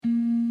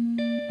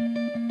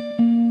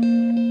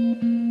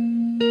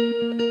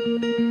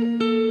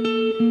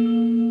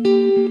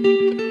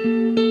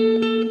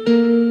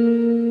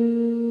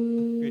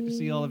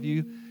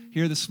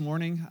this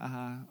morning.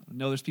 I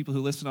know there's people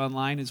who listen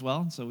online as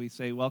well, so we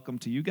say welcome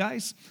to you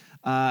guys.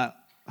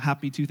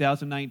 Happy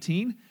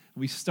 2019.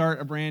 We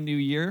start a brand new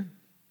year,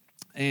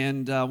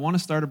 and want to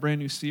start a brand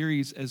new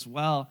series as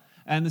well.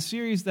 And the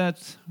series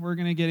that we're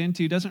going to get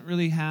into doesn't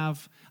really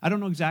have, I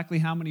don't know exactly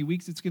how many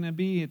weeks it's going to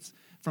be. It's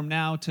from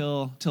now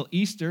till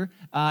Easter,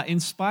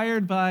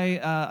 inspired by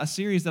a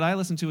series that I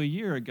listened to a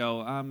year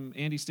ago.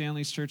 Andy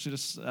Stanley's church did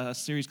a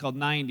series called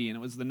 90, and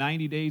it was the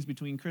 90 days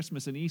between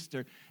Christmas and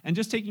Easter, and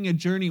just taking a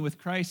journey with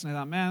Christ. And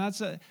I thought,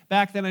 man,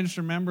 back then I just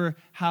remember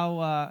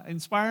how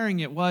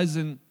inspiring it was,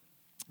 and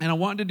I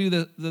wanted to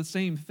do the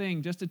same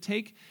thing, just to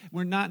take,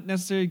 we're not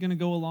necessarily going to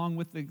go along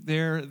with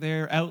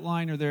their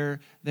outline or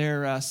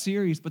their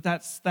series, but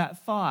that's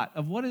that thought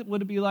of what it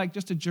would be like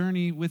just a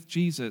journey with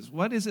Jesus.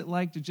 What is it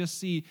like to just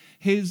see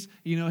his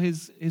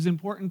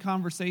important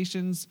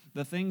conversations,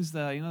 the things,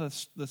 the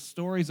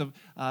stories of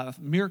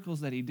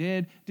miracles that he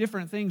did,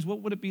 different things.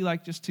 What would it be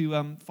like just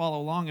to follow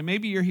along? And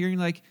maybe you're hearing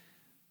like,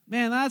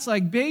 man, that's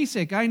like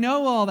basic. I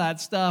know all that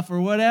stuff or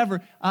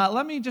whatever.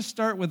 Let me just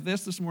start with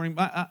this morning.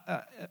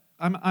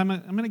 I'm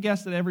going to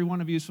guess that every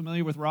one of you is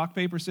familiar with rock,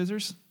 paper,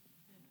 scissors.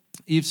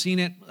 You've seen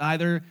it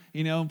either,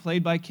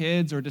 played by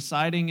kids or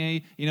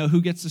deciding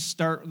who gets to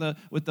start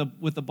with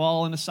the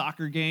ball in a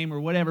soccer game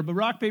or whatever. But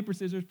rock, paper,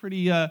 scissors,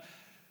 pretty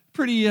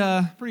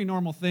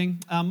normal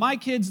thing. My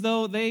kids,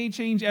 though, they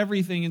change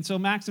everything. And so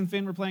Max and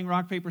Finn were playing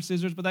rock, paper,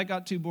 scissors, but that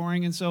got too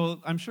boring. And so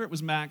I'm sure it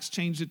was Max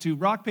changed it to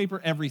rock, paper,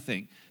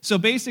 everything. So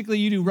basically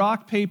you do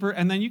rock, paper,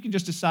 and then you can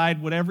just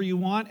decide whatever you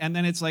want. And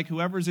then it's like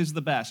whoever's is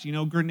the best,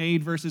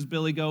 grenade versus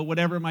Billy Goat,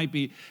 whatever it might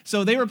be.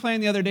 So they were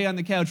playing the other day on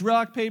the couch,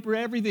 rock, paper,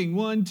 everything,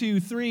 1,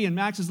 2, 3. And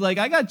Max is like,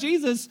 I got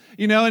Jesus,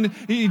 and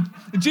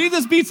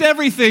Jesus beats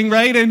everything,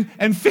 right?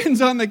 And Finn's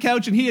on the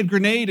couch and he had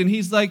grenade and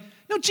he's like,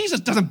 no, Jesus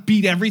doesn't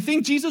beat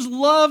everything. Jesus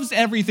loves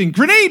everything.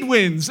 Grenade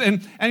wins.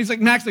 And he's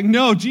like, Max, like,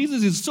 no,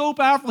 Jesus is so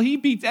powerful. He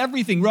beats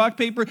everything. Rock,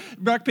 paper,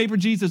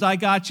 Jesus, I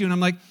got you. And I'm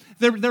like,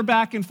 they're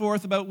back and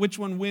forth about which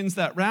one wins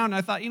that round. And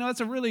I thought, it's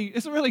a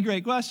really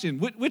great question.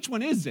 Which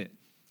one is it?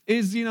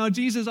 Is,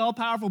 Jesus all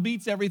powerful,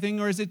 beats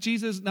everything, or is it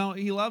Jesus, no,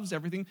 he loves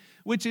everything?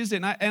 Which is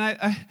it?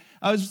 And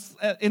I was,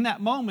 in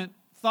that moment,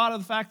 thought of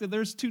the fact that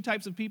there's two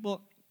types of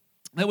people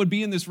that would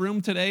be in this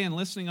room today and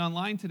listening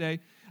online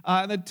today.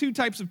 The two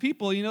types of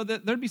people,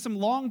 that there'd be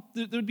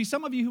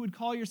some of you who would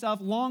call yourself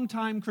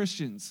long-time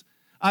Christians.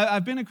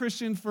 I've been a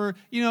Christian for,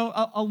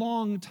 a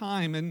long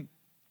time,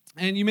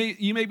 and you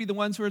may be the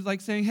ones who are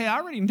like saying, hey, I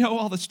already know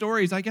all the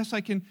stories. I guess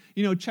I can,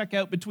 check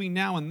out between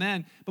now and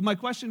then. But my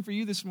question for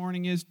you this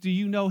morning is, do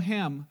you know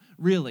him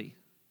really?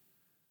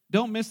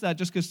 Don't miss that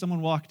just because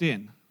someone walked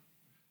in.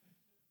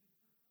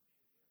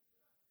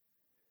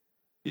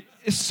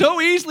 It's so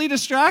easily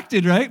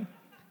distracted, right?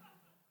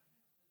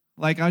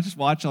 Like, I just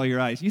watch all your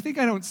eyes. You think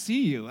I don't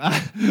see you?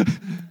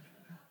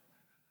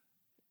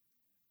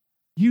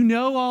 You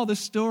know all the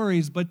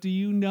stories, but do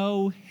you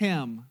know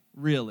him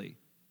really?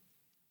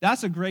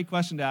 That's a great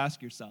question to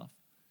ask yourself.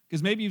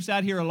 Because maybe you've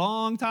sat here a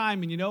long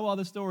time and you know all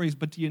the stories,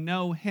 but do you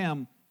know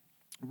him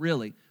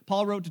really?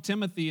 Paul wrote to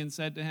Timothy and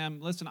said to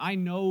him, listen, I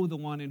know the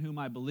one in whom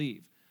I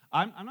believe.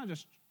 I'm not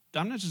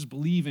just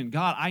believe in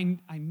God.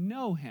 I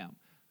know him.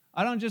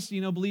 I don't just,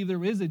 believe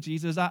there is a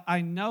Jesus.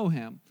 I know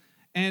him.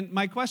 And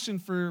my question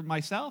for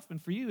myself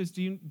and for you is,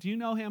 do you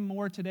know him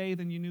more today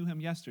than you knew him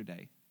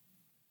yesterday?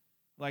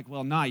 Like,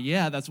 well, not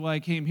yet. That's why I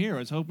came here. I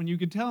was hoping you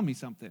could tell me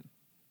something.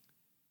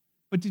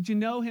 But did you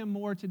know him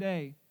more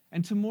today?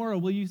 And tomorrow,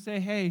 will you say,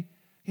 hey,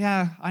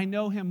 yeah, I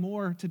know him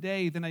more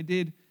today than I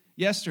did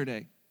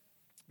yesterday?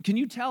 Can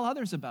you tell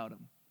others about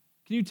him?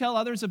 Can you tell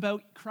others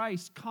about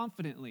Christ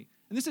confidently?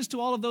 And this is to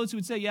all of those who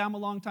would say, yeah, I'm a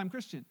longtime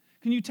Christian.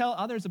 Can you tell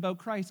others about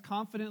Christ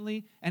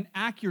confidently and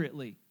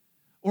accurately?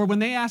 Or when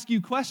they ask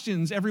you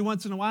questions every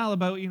once in a while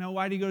about,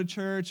 why do you go to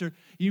church? Or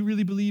you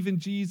really believe in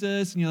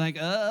Jesus? And you're like,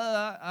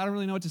 I don't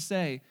really know what to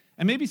say.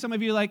 And maybe some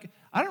of you are like,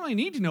 I don't really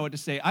need to know what to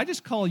say. I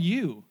just call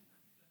you.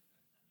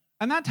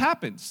 And that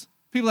happens.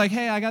 People are like,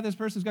 hey, I got this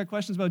person who's got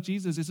questions about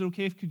Jesus. Is it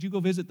okay could you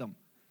go visit them?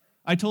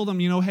 I told them,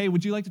 hey,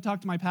 would you like to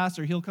talk to my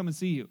pastor? He'll come and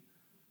see you.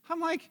 I'm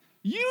like,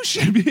 you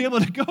should be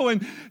able to go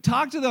and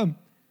talk to them.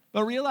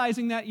 But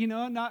realizing that,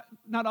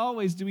 not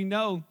always do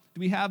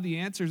we have the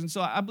answers. And so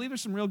I believe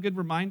there's some real good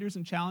reminders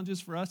and challenges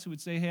for us who would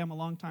say, hey, I'm a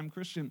longtime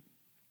Christian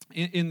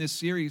in this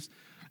series.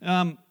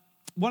 One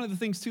of the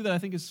things, too, that I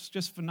think is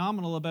just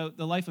phenomenal about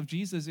the life of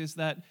Jesus is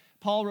that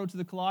Paul wrote to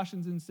the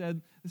Colossians and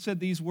said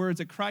these words,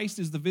 that Christ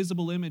is the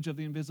visible image of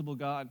the invisible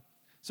God.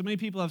 So many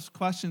people have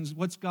questions,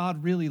 what's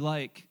God really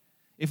like?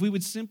 If we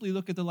would simply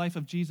look at the life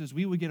of Jesus,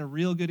 we would get a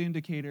real good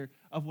indicator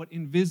of what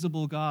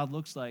invisible God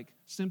looks like,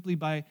 simply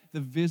by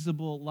the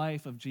visible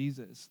life of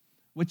Jesus.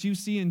 What you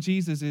see in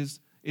Jesus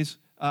is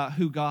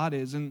who God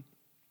is. And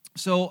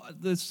so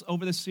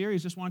over this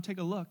series, just want to take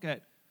a look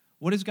at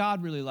what is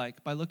God really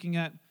like by looking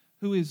at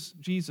who is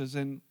Jesus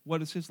and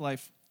what is his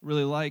life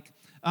really like.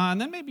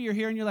 And then maybe you're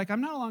here and you're like,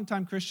 I'm not a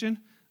long-time Christian.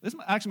 This is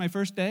actually my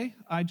first day.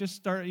 I just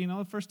started,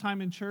 first time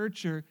in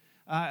church or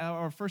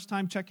first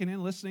time checking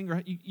in, listening,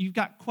 or you've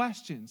got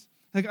questions.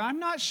 Like, I'm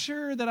not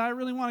sure that I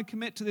really want to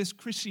commit to this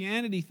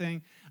Christianity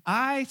thing.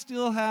 I'm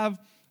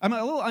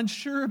a little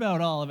unsure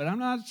about all of it. I'm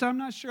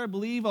not sure I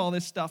believe all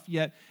this stuff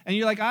yet. And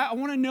you're like, I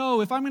want to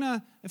know if I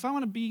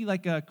want to be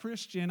like a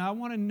Christian, I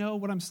want to know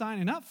what I'm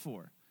signing up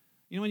for.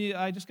 You know,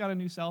 I just got a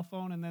new cell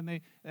phone, and then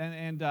I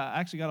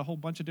actually got a whole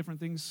bunch of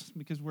different things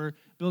because we're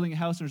building a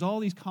house. And there's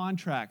all these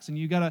contracts, and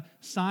you got to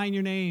sign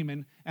your name.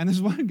 And this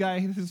one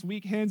guy this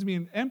week hands me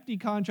an empty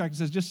contract and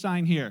says, "Just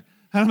sign here."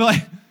 And I'm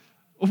like,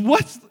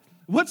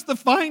 What's the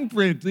fine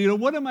print? You know,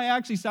 what am I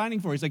actually signing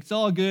for? He's like, "It's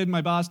all good.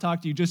 My boss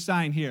talked to you. Just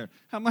sign here."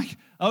 I'm like,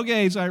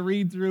 okay. So I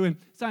read through and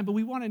sign. But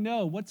we want to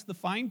know, what's the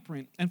fine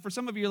print? And for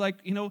some of you, you're like,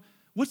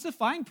 what's the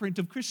fine print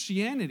of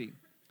Christianity?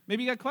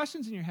 Maybe you got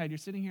questions in your head. You're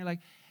sitting here like,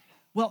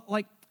 well,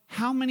 like,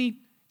 how many,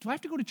 do I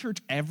have to go to church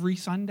every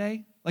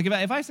Sunday? Like,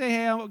 if I say,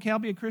 hey, okay, I'll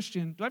be a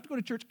Christian, do I have to go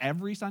to church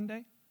every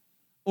Sunday?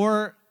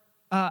 Or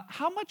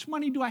how much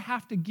money do I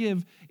have to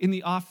give in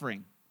the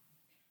offering?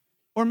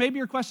 Or maybe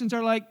your questions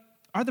are like,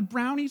 are the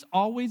brownies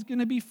always going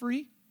to be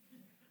free?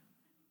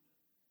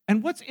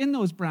 And what's in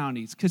those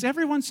brownies? Because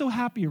everyone's so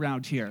happy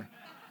around here.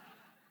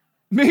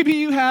 Maybe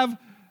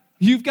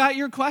you've got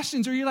your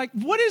questions, or you're like,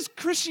 what is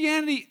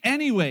Christianity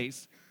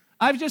anyways?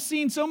 I've just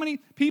seen so many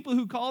people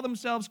who call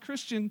themselves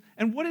Christian,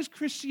 and what is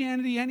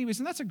Christianity anyways?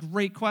 And that's a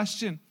great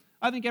question.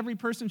 I think every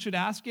person should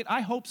ask it.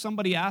 I hope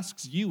somebody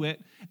asks you it,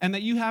 and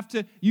that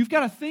you've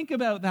got to think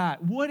about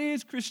that. What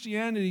is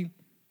Christianity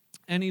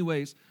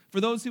anyways? For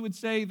those who would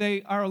say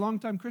they are a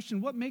longtime Christian,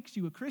 what makes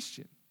you a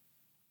Christian?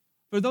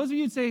 For those of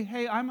you who say,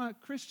 hey, I'm a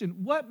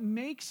Christian, what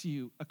makes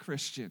you a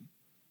Christian?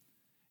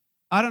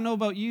 I don't know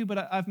about you,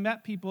 but I've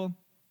met people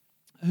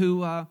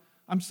who I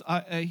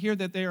hear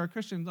that they are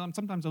Christians.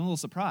 Sometimes I'm a little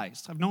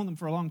surprised. I've known them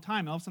for a long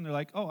time, and all of a sudden they're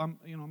like, oh, I'm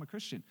a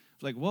Christian.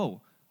 It's like,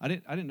 whoa, I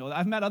didn't know that.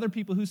 I've met other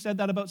people who said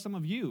that about some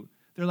of you.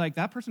 They're like,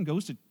 that person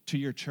goes to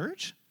your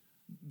church?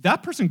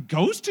 That person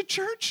goes to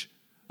church?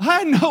 I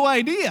had no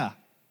idea.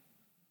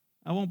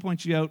 I won't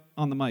point you out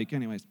on the mic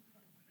anyways.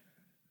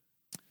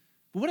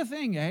 But what a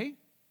thing, eh?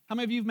 How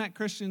many of you have met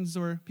Christians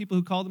or people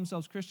who call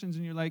themselves Christians,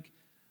 and you're like,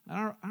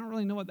 I don't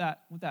really know what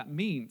that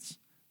means.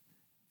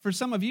 For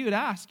some of you to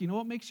ask,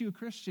 what makes you a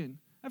Christian?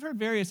 I've heard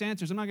various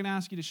answers. I'm not going to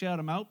ask you to shout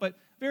them out, but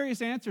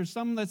various answers.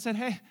 Some that said,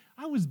 hey,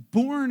 I was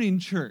born in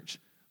church.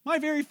 My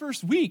very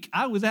first week,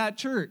 I was at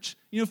church.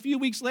 A few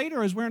weeks later,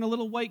 I was wearing a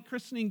little white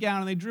christening gown,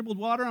 and they dribbled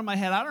water on my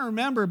head. I don't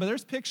remember, but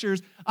there's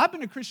pictures. I've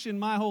been a Christian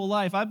my whole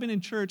life. I've been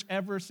in church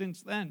ever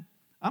since then.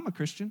 I'm a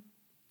Christian.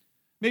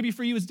 Maybe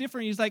for you it's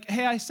different. He's like,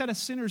 hey, I said a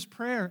sinner's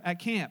prayer at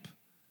camp.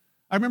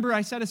 I remember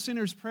I said a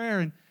sinner's prayer,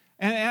 and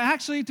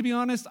actually, to be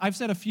honest, I've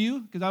said a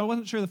few, because I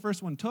wasn't sure the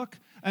first one took.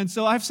 And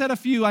so I've said a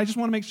few. I just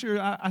want to make sure.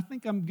 I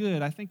think I'm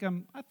good. I think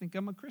I'm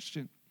a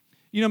Christian.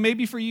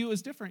 Maybe for you it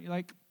was different. You're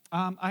like,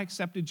 I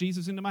accepted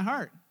Jesus into my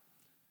heart.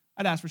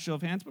 I'd ask for a show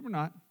of hands, but we're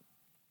not.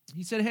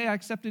 He said, hey, I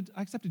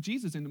accepted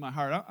Jesus into my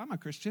heart. I'm a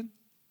Christian.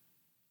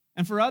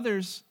 And for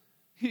others,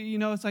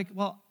 it's like,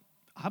 well,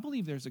 I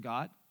believe there's a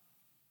God.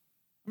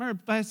 I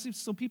remember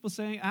people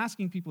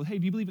asking people, hey,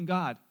 do you believe in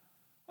God?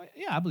 Well,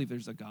 yeah, I believe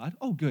there's a God.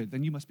 Oh, good,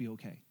 then you must be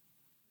okay.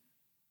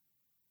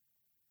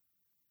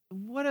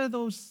 What are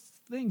those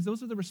things?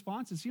 Those are the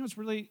responses. What's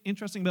really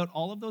interesting about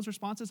all of those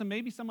responses? And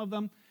maybe some of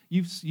them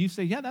you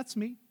say, yeah, that's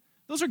me.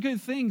 Those are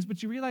good things,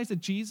 but you realize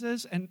that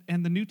Jesus and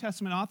the New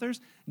Testament authors,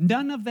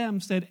 none of them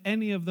said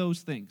any of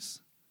those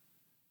things.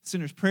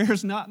 Sinner's prayer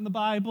is not in the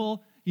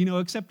Bible.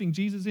 Accepting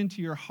Jesus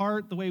into your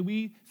heart, the way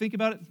we think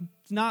about it,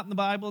 it's not in the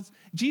Bible.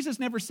 Jesus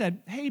never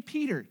said, hey,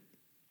 Peter,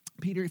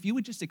 if you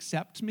would just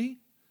accept me,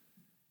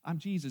 I'm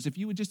Jesus. If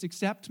you would just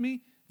accept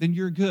me, then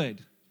you're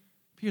good.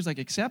 Peter's like,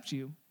 accept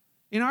you?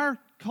 In our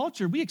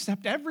culture, we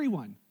accept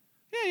everyone.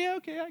 Yeah,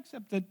 okay, I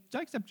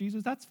accept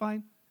Jesus, that's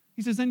fine.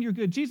 He says, then you're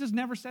good. Jesus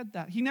never said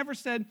that. He never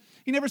said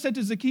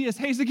to Zacchaeus,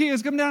 hey,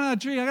 Zacchaeus, come down on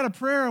that tree. I got a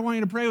prayer. I want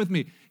you to pray with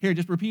me. Here,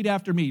 just repeat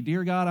after me.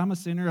 Dear God, I'm a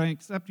sinner. I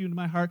accept you into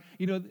my heart.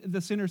 The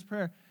sinner's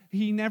prayer.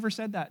 He never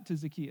said that to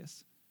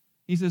Zacchaeus.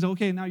 He says,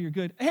 okay, now you're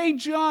good. Hey,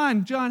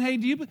 John, hey,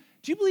 do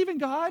you believe in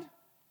God?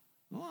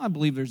 Well, I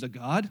believe there's a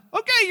God.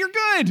 Okay, you're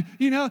good.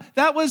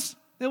 That was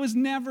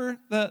never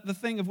the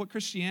thing of what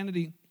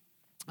Christianity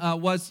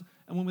was.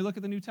 And when we look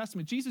at the New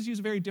Testament, Jesus used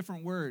a very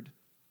different word.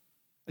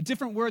 A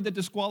different word that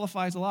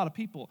disqualifies a lot of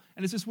people.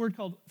 And it's this word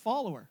called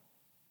follower.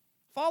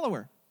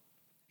 Follower.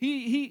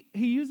 He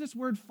used this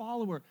word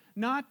follower.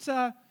 Not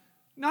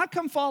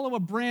come follow a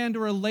brand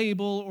or a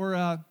label or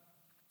a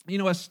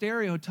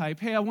stereotype.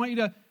 Hey, I want you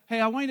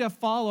to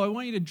follow. I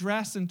want you to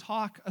dress and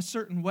talk a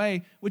certain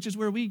way, which is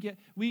where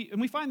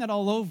we find that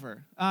all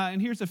over.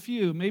 And here's a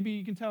few. Maybe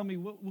you can tell me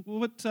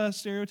what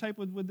stereotype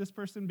would this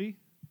person be?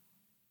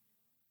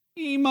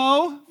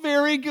 Emo.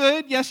 Very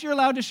good. Yes, you're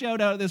allowed to shout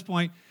out at this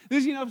point.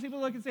 This, people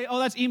look and say, oh,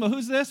 that's emo.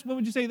 Who's this? What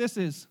would you say this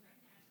is?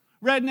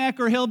 Redneck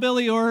or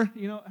hillbilly or,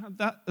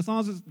 that, as long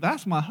as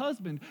that's my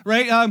husband,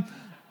 right?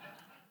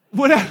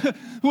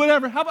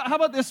 Whatever. How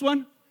about this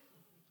one?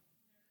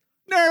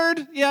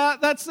 Nerd. Yeah,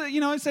 that's,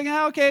 it's saying,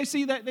 okay,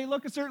 see that they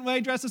look a certain way,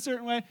 dress a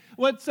certain way.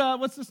 What's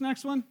this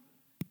next one?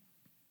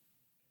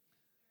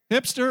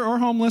 Hipster or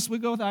homeless, we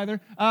go with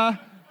either.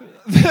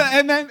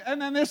 And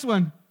then this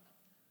one.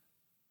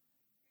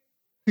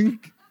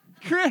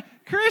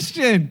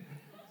 Christian.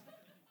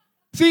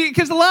 See,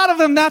 because a lot of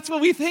them, that's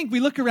what we think.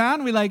 We look around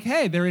and we're like,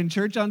 hey, they're in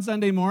church on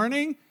Sunday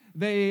morning.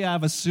 They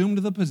have assumed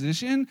the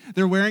position.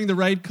 They're wearing the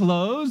right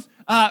clothes.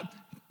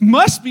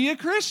 Must be a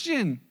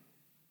Christian.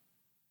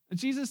 And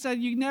Jesus said,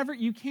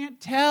 you can't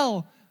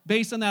tell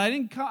based on that. I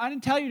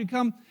didn't tell you to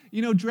come,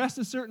 dress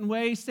a certain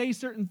way, say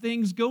certain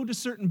things, go to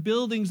certain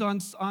buildings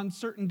on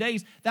certain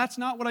days. That's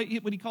not what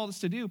he called us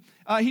to do.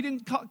 He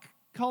didn't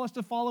call us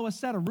to follow a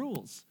set of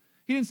rules.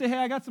 He didn't say, hey,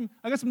 I got some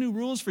new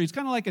rules for you. It's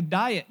kind of like a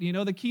diet. The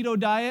keto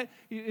diet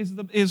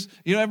is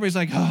everybody's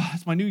like, oh,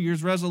 it's my New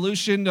Year's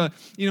resolution to,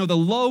 the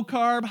low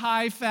carb,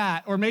 high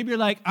fat. Or maybe you're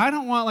like, I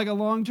don't want like a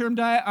long-term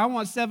diet. I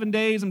want 7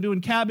 days. I'm doing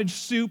cabbage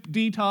soup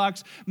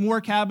detox, more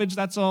cabbage.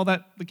 That's all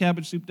that the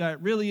cabbage soup diet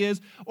really is.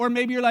 Or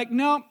maybe you're like,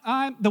 no,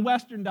 I'm the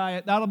Western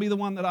diet. That'll be the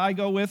one that I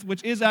go with,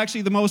 which is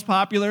actually the most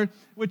popular,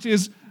 which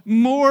is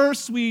more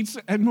sweets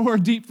and more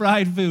deep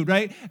fried food,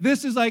 right?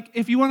 This is like,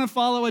 if you want to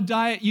follow a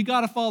diet, you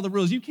got to follow the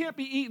rules. You can't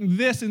be eating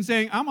this and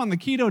saying, I'm on the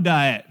keto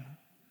diet.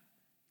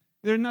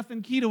 There's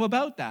nothing keto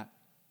about that.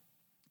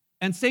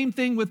 And same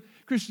thing with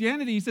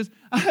Christianity. He says,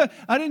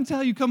 I didn't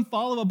tell you come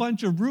follow a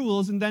bunch of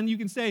rules and then you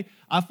can say,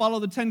 I follow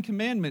the 10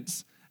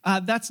 Commandments.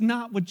 That's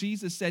not what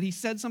Jesus said. He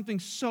said something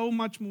so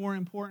much more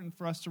important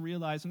for us to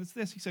realize, and it's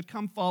this. He said,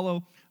 come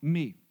follow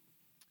me.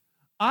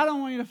 I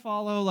don't want you to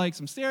follow like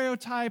some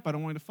stereotype. I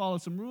don't want you to follow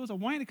some rules. I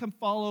want you to come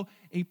follow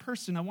a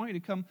person. I want you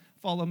to come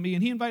follow me.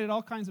 And he invited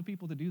all kinds of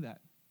people to do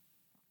that.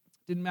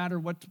 Didn't matter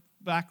what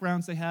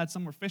backgrounds they had.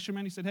 Some were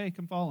fishermen. He said, hey,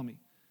 come follow me.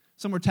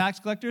 Some were tax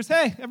collectors.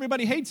 Hey,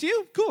 everybody hates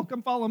you? Cool,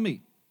 come follow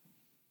me.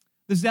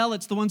 The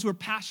zealots, the ones who are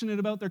passionate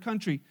about their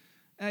country.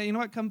 Hey, you know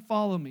what? Come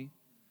follow me.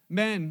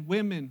 Men,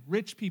 women,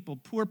 rich people,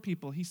 poor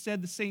people. He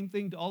said the same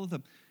thing to all of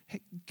them. Hey,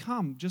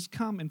 just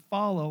come and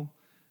follow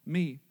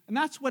me. And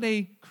that's what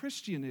a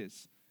Christian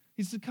is.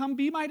 He said, come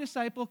be my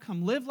disciple,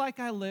 come live like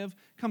I live,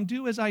 come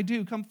do as I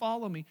do, come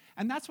follow me.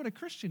 And that's what a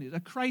Christian is, a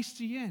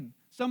Christian,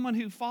 someone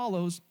who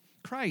follows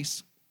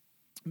Christ.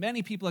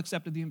 Many people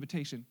accepted the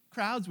invitation.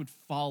 Crowds would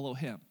follow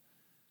him.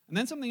 And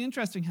then something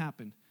interesting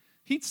happened.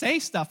 He'd say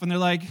stuff, and they're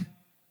like,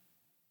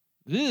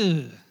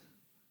 ugh,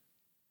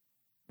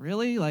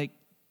 really? Like,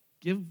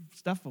 give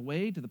stuff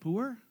away to the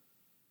poor?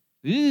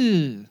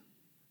 Ugh.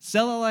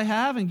 Sell all I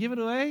have and give it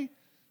away?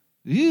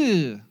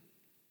 Ugh.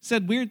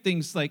 Said weird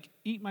things like,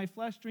 eat my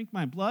flesh, drink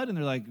my blood, and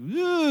they're like,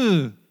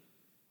 ugh. And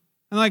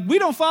like, we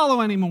don't follow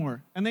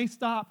anymore. And they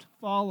stopped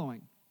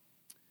following.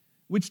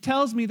 Which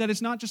tells me that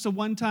it's not just a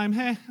one-time,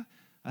 hey,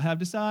 I have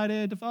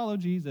decided to follow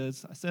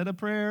Jesus. I said a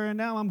prayer and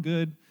now I'm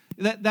good.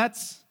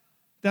 That's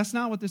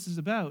not what this is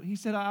about. He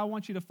said, I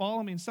want you to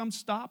follow me. And some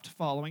stopped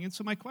following. And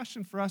so my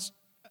question for us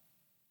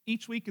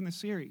each week in the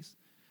series,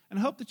 and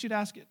I hope that you'd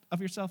ask it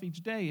of yourself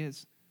each day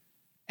is,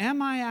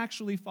 am I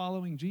actually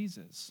following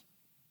Jesus?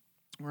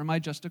 Or am I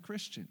just a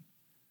Christian?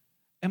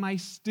 Am I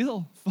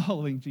still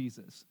following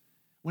Jesus?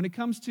 When it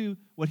comes to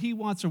what he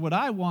wants or what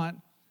I want,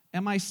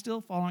 am I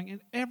still following?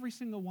 And every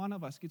single one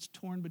of us gets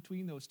torn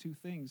between those two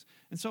things.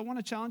 And so I want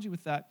to challenge you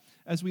with that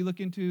as we look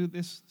into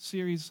this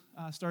series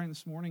starting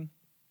this morning.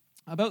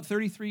 About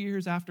 33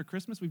 years after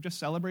Christmas, we've just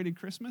celebrated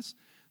Christmas,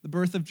 the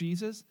birth of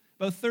Jesus.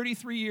 About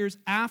 33 years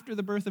after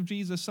the birth of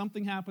Jesus,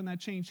 something happened that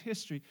changed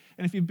history.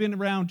 And if you've been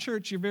around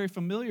church, you're very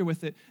familiar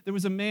with it. There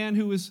was a man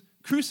who was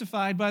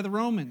crucified by the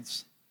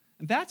Romans.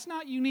 And that's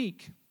not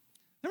unique.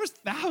 There was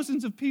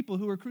thousands of people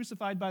who were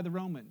crucified by the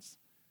Romans.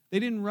 They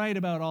didn't write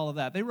about all of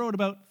that. They wrote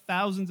about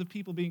thousands of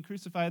people being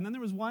crucified. And then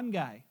there was one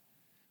guy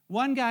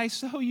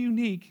so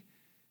unique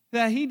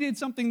that he did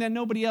something that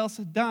nobody else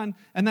had done,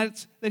 and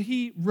that's that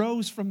he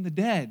rose from the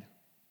dead.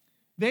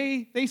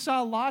 They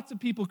saw lots of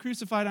people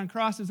crucified on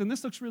crosses, and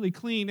this looks really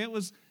clean. It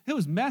was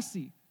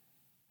messy.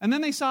 And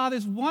then they saw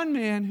this one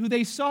man who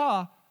they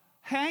saw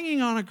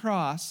hanging on a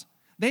cross.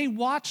 They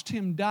watched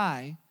him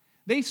die.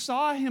 They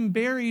saw him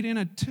buried in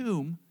a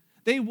tomb.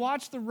 They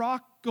watched the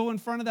rock go in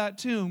front of that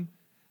tomb.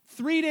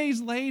 3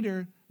 days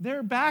later,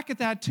 they're back at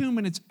that tomb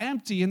and it's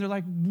empty. And they're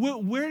like,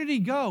 where did he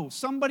go?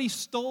 Somebody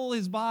stole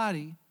his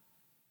body.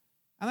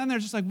 And then they're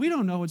just like, we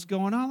don't know what's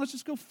going on. Let's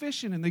just go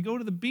fishing. And they go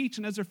to the beach.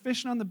 And as they're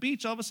fishing on the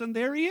beach, all of a sudden,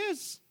 there he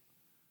is.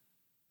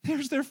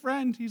 There's their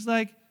friend. He's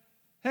like,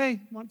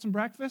 hey, want some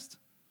breakfast?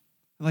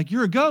 They're like,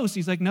 you're a ghost.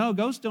 He's like, no,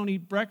 ghosts don't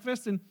eat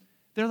breakfast. And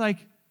they're like,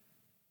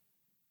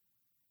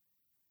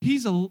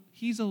 he's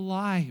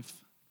alive.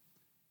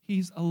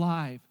 He's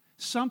alive.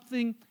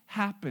 Something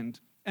happened.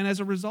 And as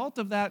a result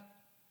of that,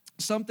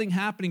 something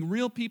happening,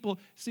 real people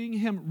seeing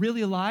him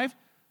really alive,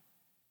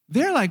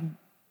 they're like,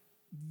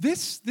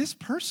 this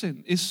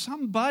person is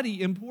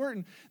somebody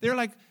important.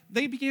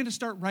 They began to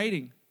start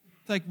writing.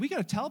 It's like, we got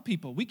to tell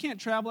people. We can't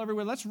travel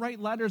everywhere. Let's write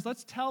letters.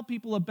 Let's tell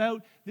people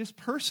about this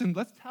person.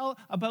 Let's tell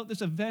about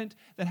this event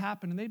that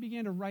happened. And they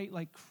began to write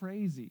like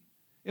crazy.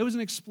 It was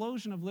an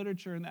explosion of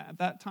literature in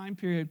that time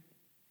period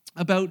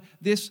about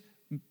this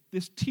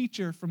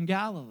teacher from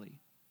Galilee.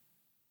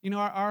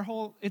 Our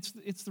whole, it's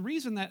the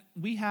reason that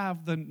we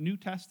have the New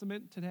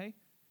Testament today.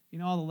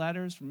 All the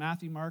letters from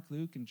Matthew, Mark,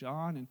 Luke, and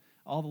John, and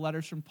all the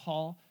letters from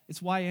Paul.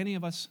 It's why any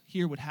of us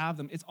here would have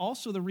them. It's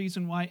also the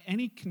reason why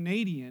any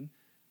Canadian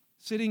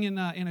sitting in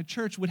a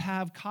church would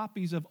have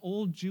copies of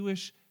old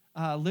Jewish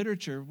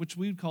literature, which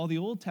we would call the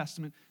Old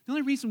Testament. The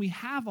only reason we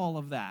have all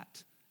of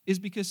that is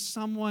because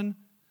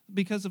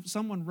of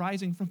someone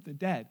rising from the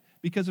dead,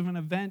 because of an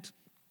event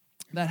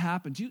that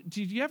happened.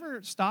 Did you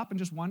ever stop and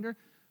just wonder,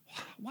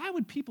 why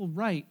would people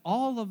write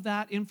all of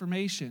that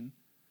information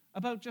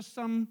about just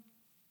some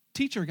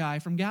teacher guy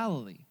from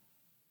Galilee?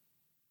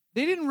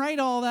 They didn't write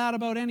all that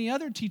about any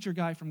other teacher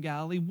guy from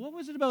Galilee. What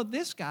was it about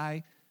this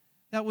guy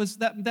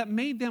that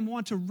made them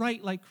want to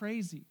write like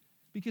crazy?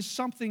 Because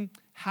something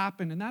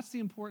happened, and that's the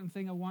important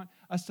thing I want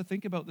us to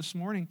think about this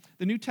morning.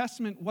 The New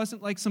Testament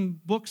wasn't like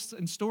some books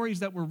and stories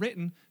that were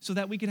written so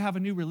that we could have a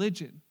new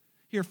religion.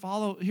 Here,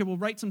 we'll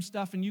write some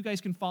stuff, and you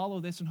guys can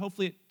follow this, and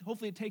hopefully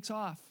it takes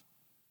off.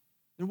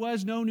 There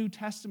was no New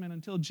Testament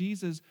until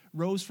Jesus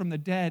rose from the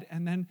dead,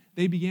 and then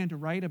they began to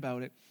write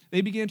about it. They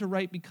began to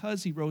write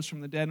because he rose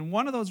from the dead. And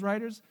one of those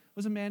writers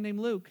was a man named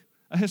Luke,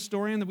 a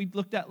historian that we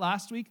looked at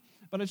last week.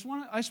 But I just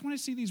want to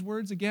see these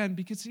words again,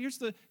 because here's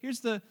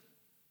the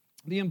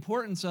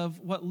importance of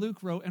what Luke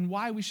wrote and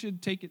why we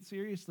should take it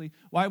seriously,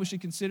 why we should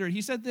consider it.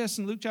 He said this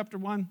in Luke chapter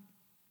 1,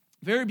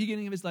 very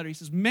beginning of his letter. He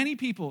says, many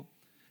people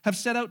have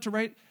set out to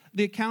write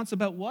the accounts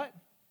about what?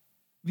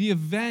 The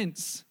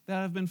events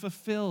that have been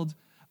fulfilled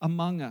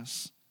among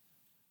us.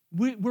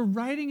 We're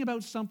writing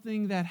about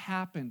something that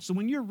happened. So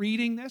when you're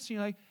reading this,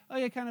 you're like, oh,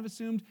 yeah, I kind of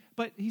assumed.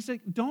 But he said,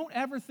 don't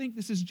ever think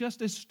this is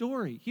just a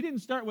story. He didn't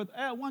start with,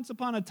 once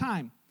upon a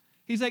time.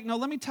 He's like, no,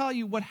 let me tell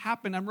you what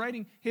happened. I'm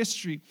writing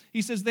history.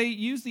 He says they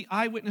used the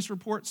eyewitness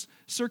reports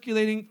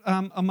circulating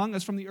among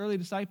us from the early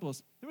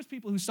disciples. There was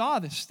people who saw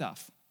this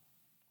stuff,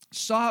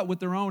 saw it with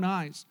their own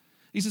eyes.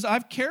 He says,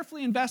 I've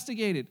carefully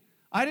investigated.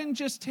 I didn't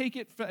just take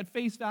it at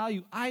face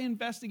value. I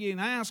investigated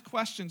and I asked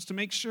questions to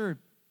make sure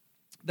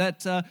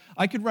that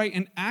I could write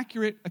an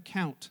accurate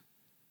account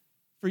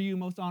for you,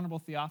 most honorable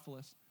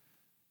Theophilus.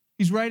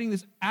 He's writing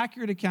this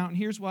accurate account, and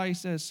here's why he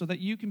says, so that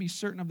you can be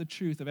certain of the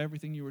truth of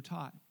everything you were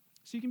taught.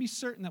 So you can be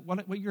certain that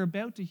what you're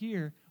about to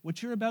hear,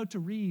 what you're about to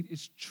read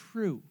is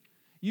true.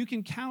 You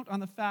can count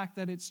on the fact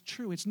that it's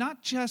true. It's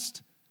not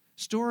just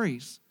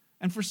stories.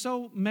 And for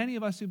so many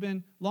of us who've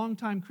been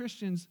longtime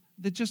Christians,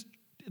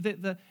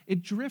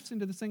 it drifts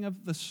into this thing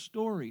of the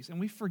stories, and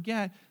we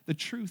forget the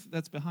truth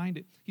that's behind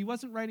it. He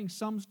wasn't writing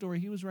some story,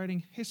 he was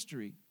writing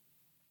history.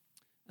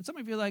 And some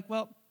of you are like,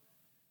 well,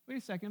 wait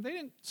a second, if they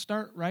didn't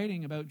start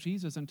writing about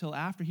Jesus until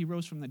after he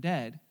rose from the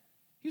dead,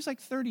 he was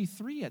like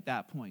 33 at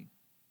that point.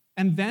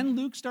 And then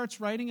Luke starts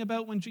writing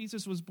about when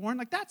Jesus was born.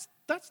 Like, that's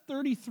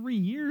 33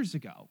 years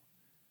ago.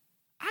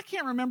 I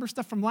can't remember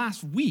stuff from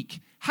last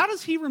week. How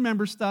does he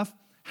remember stuff?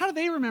 How do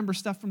they remember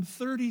stuff from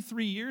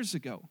 33 years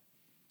ago?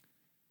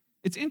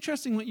 It's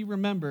interesting what you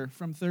remember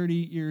from 30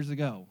 years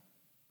ago.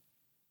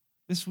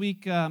 This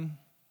week,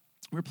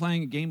 we're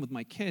playing a game with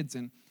my kids,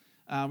 and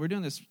we're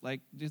doing this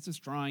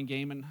drawing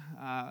game, and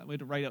we had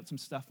to write out some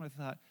stuff. And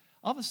I thought,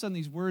 all of a sudden,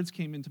 these words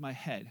came into my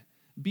head: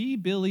 Be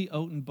Billy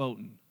Oaten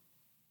Boaten.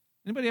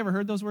 Anybody ever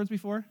heard those words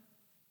before?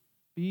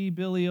 Be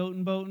Billy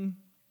Oaten Boaten.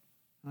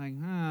 I'm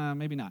like,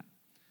 maybe not.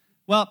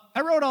 Well,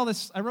 I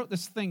wrote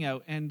this thing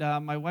out, and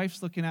my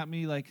wife's looking at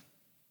me like.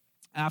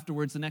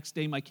 Afterwards, the next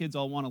day, my kids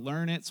all want to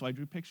learn it, so I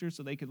drew pictures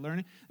so they could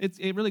learn it.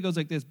 It really goes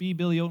like this: Be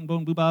Billy Oaten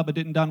Bone Boo Ba Ba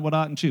Didn't Done What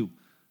Ought and Chew.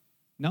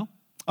 No?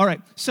 All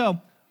right. So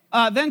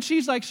then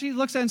she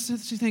looks at it and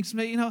she thinks,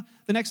 the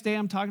next day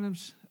I'm talking to them.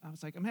 I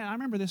was like, man, I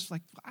remember this.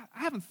 Like, I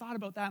haven't thought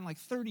about that in like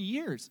 30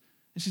 years.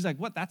 And she's like,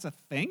 what? That's a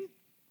thing?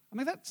 I'm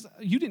like,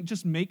 you didn't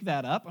just make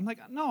that up. I'm like,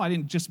 no, I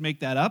didn't just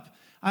make that up.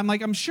 I'm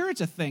like, I'm sure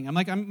it's a thing. I'm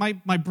like,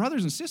 my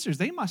brothers and sisters,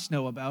 they must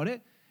know about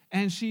it.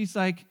 And she's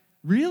like,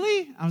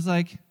 really? I was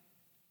like,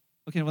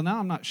 okay, well, now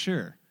I'm not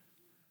sure.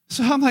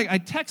 So I'm like, I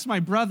text my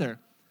brother.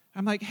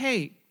 I'm like,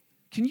 hey,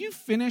 can you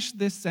finish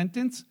this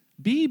sentence?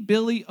 Be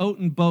Billy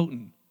Oaten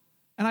Boaten.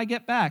 And I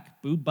get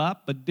back, boo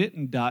bop, ba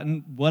ditten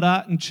dotten, what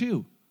ought and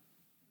chew.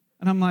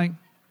 And I'm like,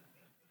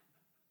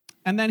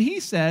 and then he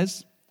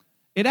says,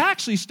 it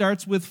actually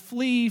starts with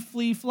flee,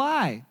 flee,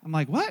 fly. I'm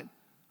like, what?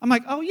 I'm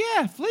like, oh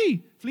yeah,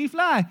 flee, flee,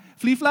 fly,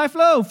 fly,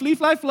 flow,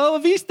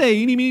 aviste,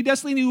 eeny, meeny,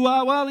 destiny,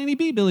 wah, wah, any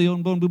be, Billy,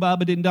 own, bone, boo, ba,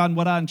 didn't don,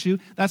 what on, chew.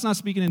 That's not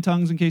speaking in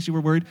tongues, in case you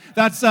were worried.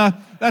 That's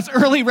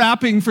early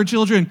rapping for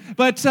children.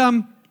 But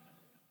I'm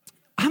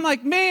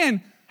like,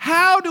 man,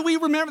 how do we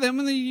remember them?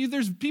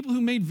 There's people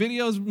who made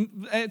videos,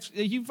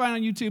 you can find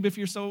on YouTube if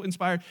you're so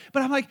inspired.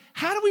 But I'm like,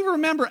 how do we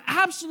remember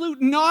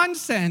absolute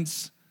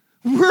nonsense,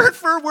 word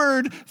for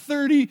word,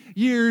 30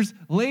 years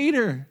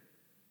later?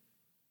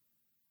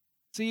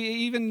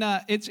 See, even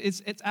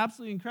it's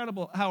absolutely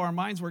incredible how our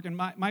minds work, and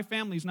my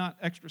family's not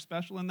extra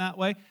special in that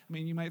way. I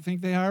mean, you might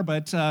think they are,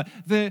 but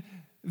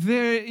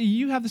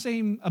you have the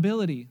same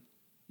ability.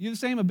 You have the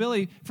same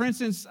ability. For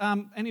instance,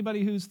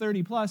 anybody who's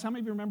 30 plus, how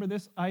many of you remember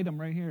this item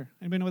right here?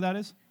 Anybody know what that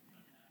is?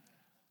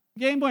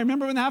 Game Boy.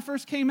 Remember when that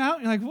first came out?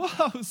 You're like,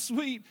 whoa,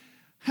 sweet.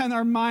 and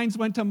our minds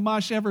went to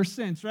mush ever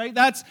since, right?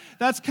 That's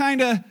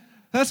kind of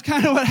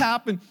what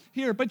happened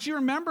here. But you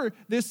remember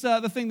this,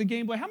 the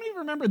Game Boy. How many of you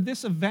remember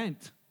this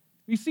event?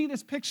 You see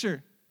this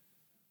picture.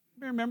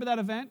 You remember that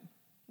event?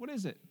 What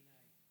is it?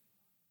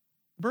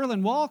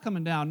 Berlin Wall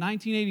coming down,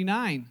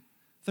 1989,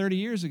 30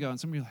 years ago. And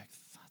some of you are like,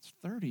 that's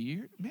 30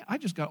 years? Man, I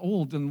just got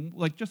old and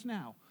like just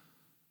now.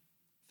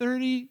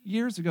 30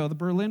 years ago, the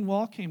Berlin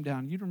Wall came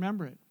down. You'd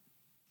remember it.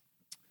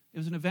 It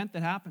was an event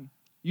that happened.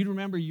 You'd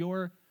remember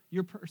your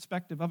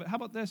perspective of it. How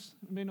about this?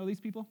 Anybody know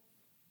these people?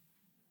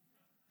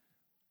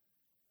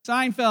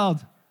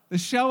 Seinfeld, the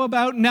show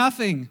about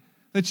nothing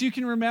that you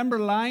can remember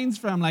lines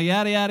from, like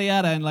yada, yada,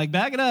 yada, and like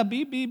back it up,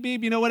 beep, beep,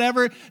 beep,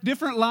 whatever,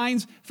 different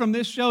lines from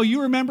this show.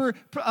 You remember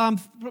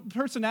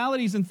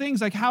personalities and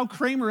things like how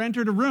Kramer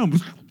entered a room.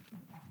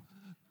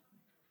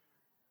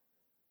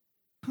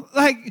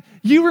 Like,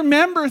 you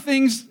remember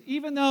things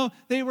even though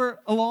they were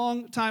a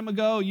long time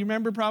ago. You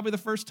remember probably the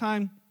first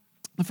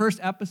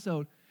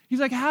episode. He's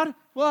like,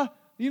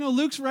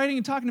 Luke's writing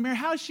and talking to Mary.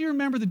 How does she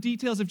remember the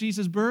details of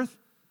Jesus' birth?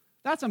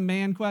 That's a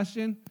man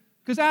question.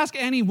 Because ask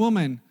any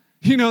woman,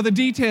 the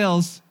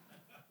details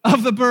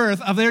of the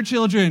birth of their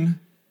children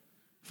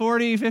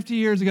 40, 50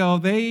 years ago.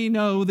 They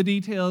know the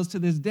details to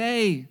this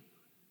day.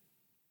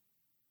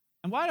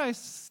 And why do I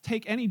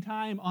take any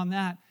time on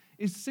that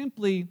is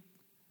simply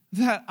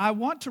that I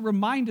want to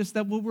remind us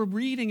that what we're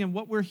reading and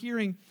what we're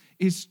hearing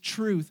is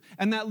truth.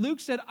 And that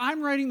Luke said,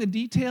 I'm writing the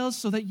details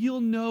so that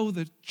you'll know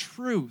the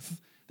truth.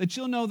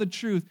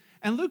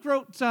 And Luke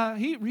wrote,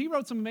 he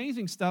wrote some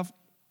amazing stuff.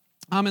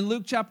 In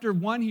Luke chapter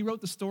 1, he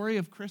wrote the story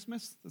of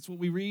Christmas. That's what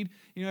we read,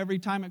 every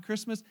time at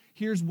Christmas.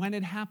 Here's when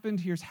it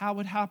happened. Here's how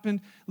it happened.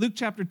 Luke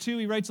chapter 2,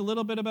 he writes a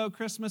little bit about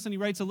Christmas, and he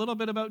writes a little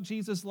bit about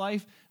Jesus'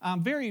 life.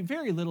 Very,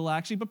 very little,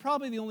 actually, but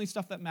probably the only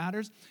stuff that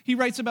matters. He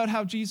writes about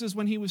how Jesus,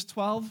 when he was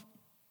 12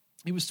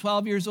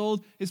 years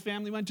old, his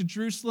family went to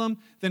Jerusalem.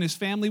 Then his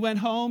family went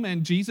home,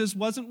 and Jesus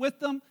wasn't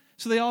with them.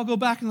 So they all go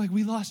back and like,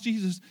 we lost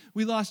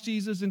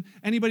Jesus. And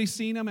anybody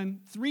seen him? And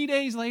 3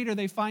 days later,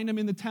 they find him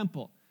in the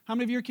temple. How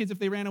many of your kids, if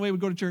they ran away,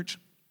 would go to church?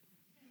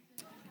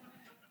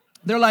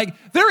 They're like,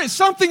 there is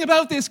something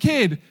about this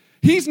kid.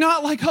 He's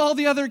not like all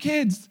the other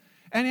kids.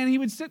 And then he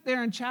would sit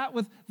there and chat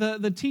with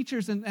the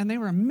teachers, and they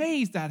were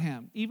amazed at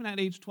him, even at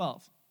age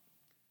 12.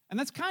 And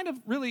that's kind of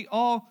really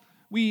all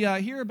we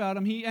hear about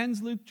him. He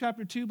ends Luke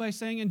chapter 2 by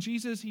saying, in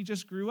Jesus, he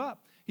just grew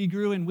up. He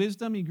grew in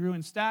wisdom. He grew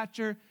in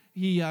stature.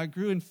 He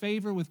grew in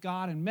favor with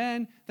God and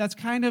men. That's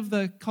kind of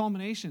the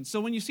culmination. So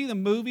when you see the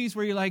movies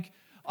where you're like,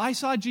 I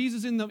saw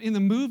Jesus in the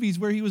movies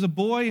where he was a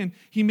boy and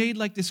he made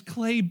like this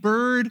clay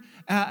bird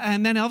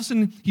and then all of a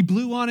sudden he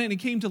blew on it and it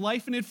came to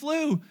life and it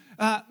flew.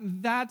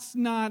 That's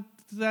not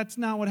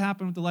what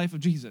happened with the life of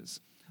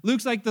Jesus.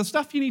 Luke's like, the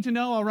stuff you need to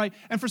know, all right.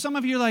 And for some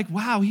of you, you're like,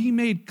 wow, he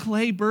made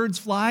clay birds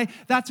fly.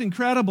 That's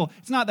incredible.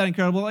 It's not that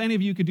incredible. Any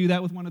of you could do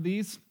that with one of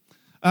these.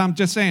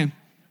 Just saying.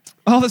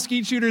 All the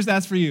skeet shooters,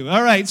 that's for you.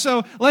 All right,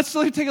 so let's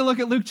take a look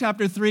at Luke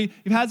chapter 3.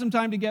 You've had some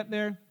time to get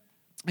there.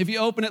 If you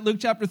open it, Luke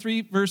chapter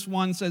 3, verse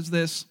 1 says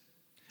this.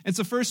 It's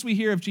the first we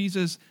hear of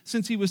Jesus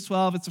since he was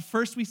 12. It's the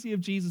first we see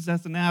of Jesus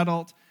as an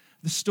adult.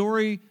 The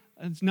story,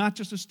 it's not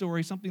just a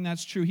story, something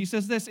that's true. He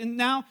says this, and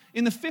now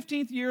in the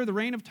 15th year of the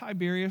reign of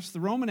Tiberius, the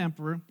Roman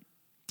emperor,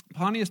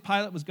 Pontius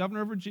Pilate was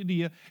governor over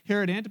Judea.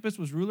 Herod Antipas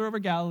was ruler over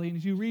Galilee. And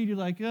as you read, you're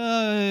like,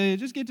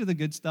 just get to the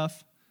good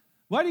stuff.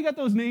 Why do you got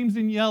those names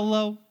in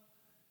yellow?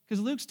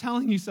 Because Luke's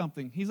telling you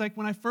something. He's like,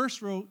 when I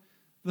first wrote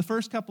the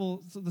first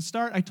couple, so the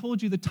start, I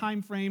told you the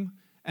time frame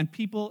and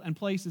people and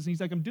places. And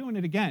he's like, I'm doing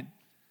it again.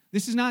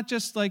 This is not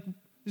just like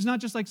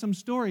some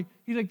story.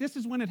 He's like, this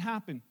is when it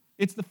happened.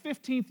 It's the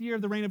 15th year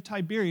of the reign of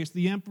Tiberius,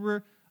 the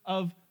emperor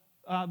of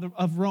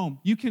Rome.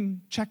 You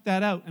can check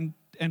that out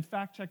and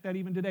fact check that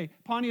even today.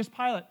 Pontius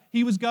Pilate,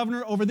 he was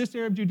governor over this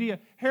area of Judea.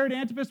 Herod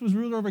Antipas was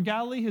ruler over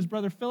Galilee. His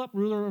brother Philip,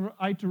 ruler over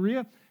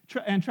Iturea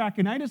and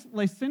Trachonitis.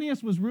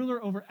 Lysanias was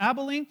ruler over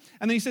Abilene.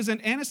 And then he says,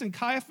 and Annas and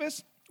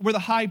Caiaphas were the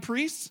high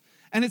priests.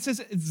 And it says,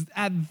 it's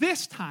at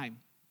this time,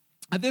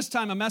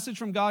 a message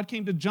from God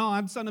came to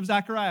John, son of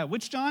Zechariah.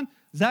 Which John?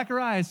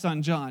 Zechariah's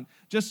son, John.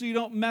 Just so you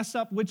don't mess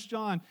up which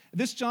John.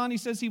 This John, he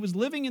says, he was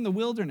living in the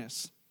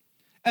wilderness.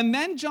 And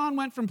then John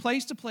went from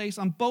place to place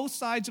on both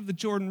sides of the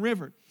Jordan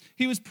River.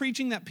 He was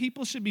preaching that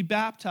people should be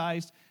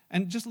baptized,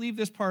 and just leave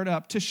this part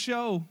up, to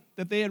show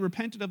that they had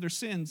repented of their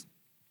sins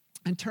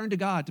and turned to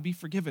God to be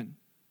forgiven.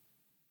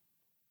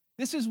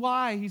 This is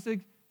why, he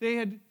said, they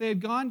had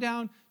gone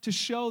down to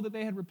show that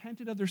they had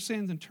repented of their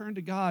sins and turned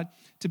to God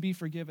to be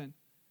forgiven.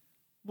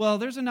 Well,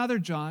 there's another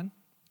John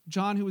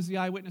who was the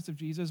eyewitness of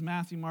Jesus,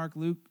 Matthew, Mark,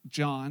 Luke,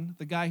 John,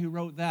 the guy who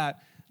wrote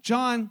that.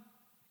 John,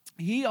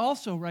 he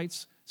also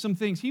writes some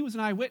things. He was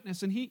an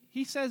eyewitness, and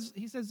he says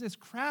this,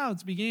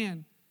 crowds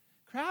began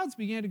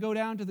to go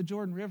down to the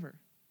Jordan River.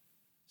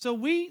 So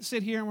we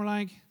sit here and we're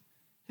like,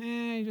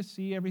 you just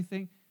see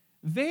everything.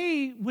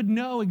 They would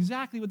know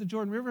exactly what the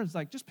Jordan River is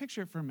like. Just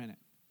picture it for a minute.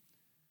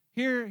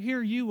 Here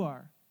you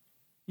are,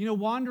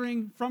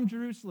 wandering from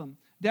Jerusalem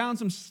down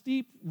some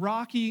steep,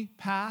 rocky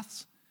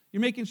paths,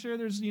 You're making sure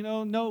there's,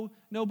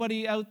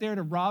 nobody out there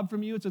to rob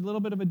from you. It's a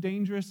little bit of a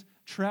dangerous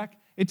trek.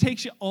 It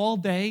takes you all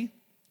day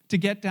to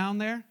get down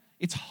there.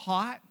 It's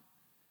hot.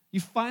 You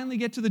finally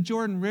get to the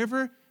Jordan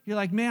River. You're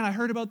like, man, I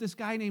heard about this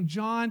guy named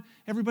John.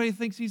 Everybody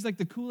thinks he's like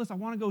the coolest. I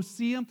want to go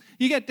see him.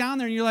 You get down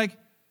there and you're like,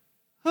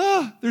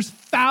 there's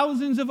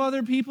thousands of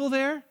other people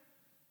there.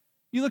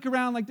 You look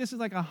around like this is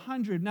like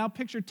 100. Now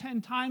picture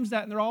 10 times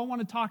that, and they all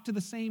want to talk to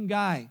the same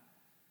guy. And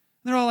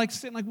they're all like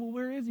sitting like, well,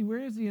 where is he? Where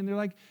is he? And they're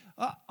like,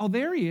 oh,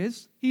 there he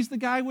is. He's the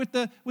guy with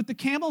the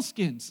camel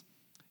skins.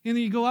 And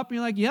then you go up and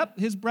you're like, yep,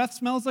 his breath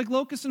smells like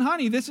locusts and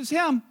honey. This is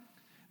him.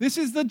 This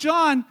is the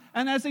John.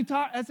 And as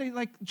they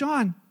like,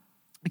 John,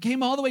 I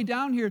came all the way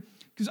down here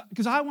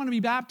because I want to be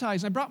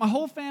baptized. I brought my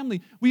whole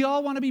family. We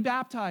all want to be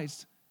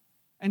baptized.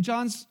 And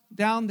John's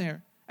down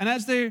there. And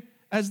as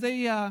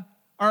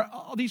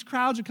all these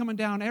crowds are coming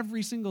down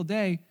every single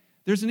day,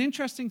 there's an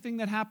interesting thing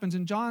that happens.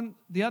 And John,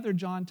 the other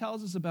John,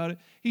 tells us about it.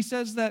 He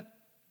says that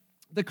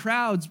the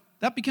crowds,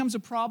 that becomes a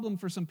problem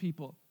for some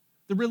people.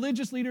 The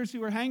religious leaders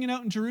who are hanging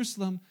out in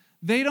Jerusalem,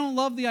 they don't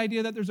love the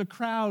idea that there's a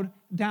crowd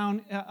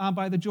down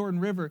by the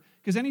Jordan River.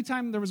 Because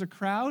anytime there was a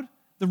crowd,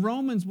 the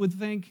Romans would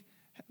think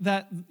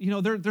that,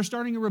 they're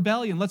starting a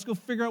rebellion. Let's go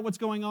figure out what's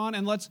going on,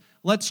 and let's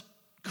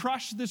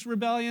crush this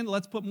rebellion.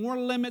 Let's put more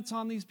limits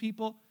on these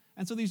people.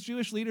 And so these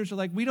Jewish leaders are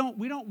like, we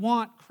don't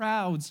want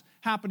crowds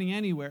happening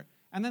anywhere.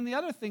 And then the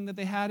other thing that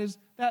they had is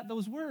that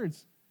those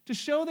words, to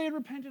show they had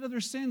repented of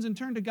their sins and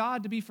turned to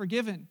God to be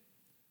forgiven.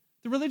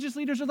 The religious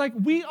leaders are like,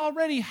 we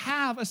already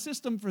have a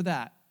system for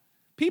that.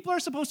 People are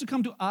supposed to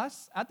come to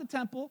us at the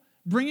temple,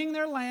 bringing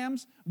their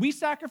lambs. We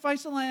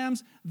sacrifice the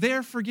lambs.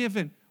 They're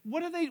forgiven.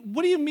 What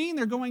do you mean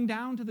they're going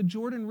down to the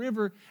Jordan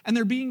River and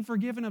they're being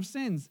forgiven of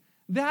sins?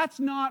 That's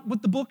not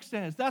what the book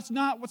says. That's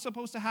not what's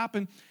supposed to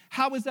happen.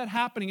 How is that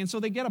happening? And so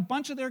they get a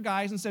bunch of their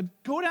guys and said,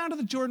 go down to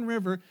the Jordan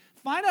River,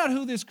 find out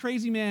who this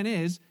crazy man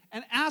is,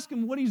 and ask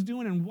him what he's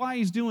doing and why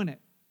he's doing it.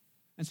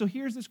 And so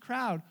here's this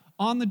crowd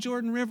on the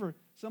Jordan River.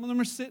 Some of them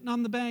are sitting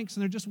on the banks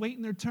and they're just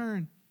waiting their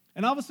turn.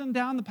 And all of a sudden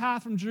down the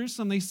path from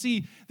Jerusalem, they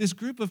see this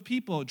group of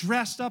people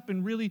dressed up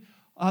in really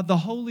the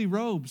holy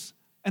robes.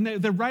 And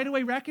they right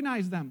away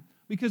recognize them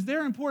because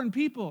they're important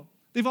people.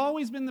 They've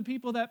always been the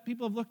people that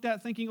people have looked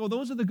at thinking, oh,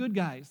 those are the good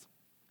guys.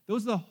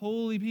 Those are the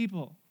holy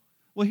people.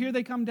 Well, here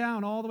they come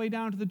down, all the way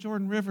down to the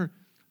Jordan River.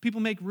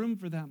 People make room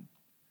for them.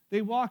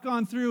 They walk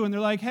on through and they're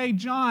like, hey,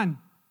 John,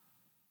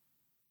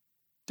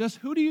 just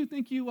who do you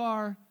think you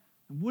are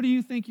and what do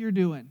you think you're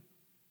doing?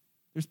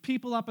 There's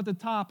people up at the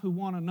top who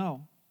want to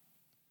know.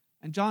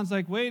 And John's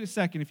like, wait a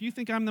second. If you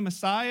think I'm the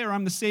Messiah or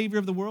I'm the Savior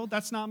of the world,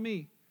 that's not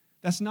me.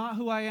 That's not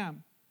who I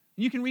am.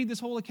 And you can read this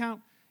whole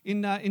account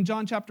in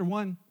John chapter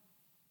 1.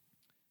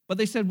 But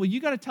they said, well, you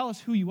got to tell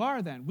us who you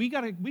are then. We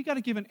got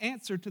to give an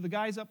answer to the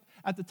guys up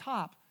at the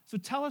top. So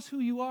tell us who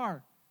you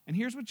are. And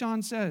here's what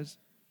John says.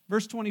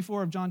 Verse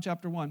 24 of John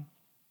chapter 1.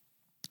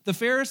 The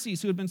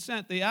Pharisees who had been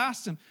sent, they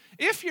asked him,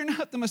 if you're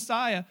not the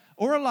Messiah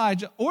or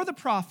Elijah or the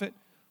prophet,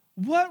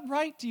 what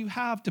right do you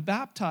have to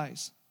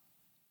baptize?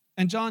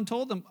 And John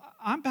told them,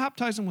 I'm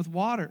baptizing with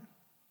water.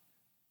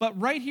 But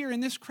right here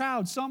in this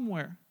crowd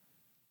somewhere,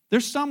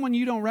 there's someone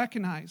you don't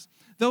recognize.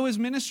 Though his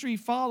ministry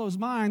follows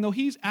mine, though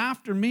he's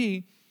after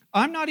me,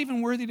 I'm not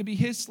even worthy to be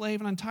his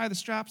slave and untie the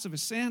straps of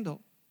his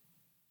sandal.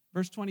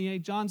 Verse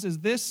 28, John says,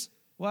 this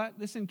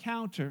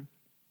encounter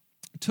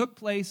took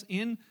place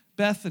in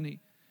Bethany,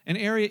 an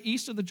area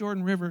east of the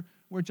Jordan River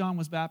where John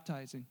was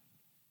baptizing.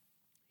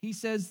 He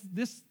says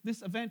this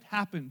event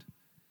happened.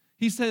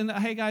 He said,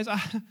 hey guys,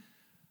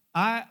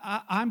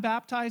 I'm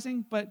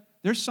baptizing, but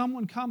there's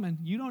someone coming.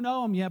 You don't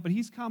know him yet, but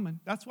he's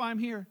coming. That's why I'm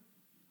here.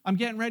 I'm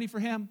getting ready for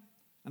him.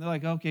 And they're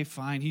like, okay,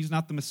 fine. He's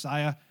not the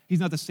Messiah.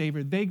 He's not the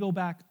Savior. They go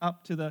back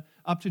up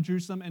to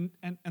Jerusalem,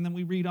 and then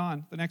we read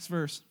on the next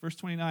verse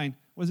 29.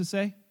 What does it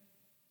say?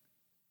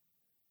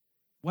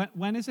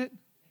 When is it?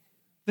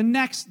 The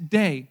next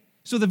day.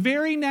 So the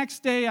very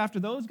next day after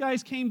those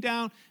guys came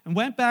down and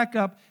went back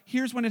up,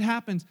 here's when it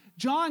happens.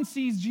 John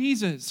sees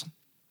Jesus.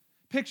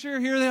 Picture,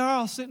 here they are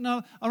all sitting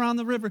around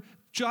the river.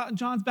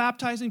 John's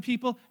baptizing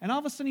people, and all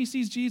of a sudden he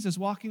sees Jesus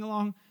walking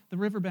along the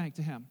riverbank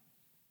to him.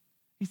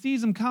 He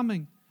sees him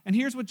coming. And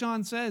here's what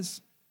John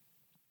says.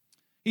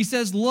 He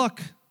says,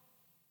 look,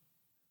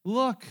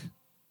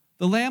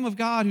 the Lamb of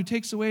God who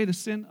takes away the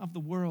sin of the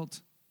world.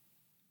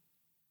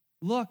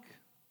 Look.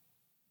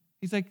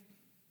 He's like,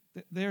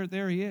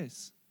 there he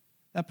is.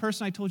 That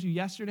person I told you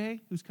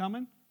yesterday who's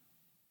coming,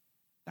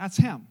 that's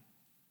him.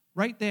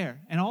 Right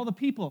there. And all the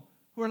people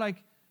who are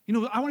like,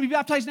 I want to be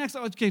baptized next.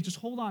 Okay, just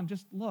hold on.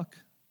 Just look.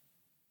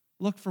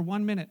 Look for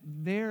 1 minute.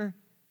 There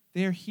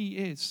he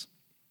is.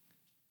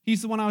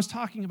 He's the one I was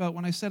talking about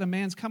when I said a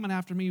man's coming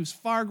after me who's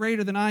far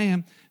greater than I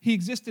am. He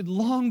existed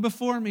long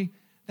before me.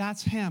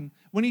 That's him.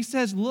 When he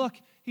says, look,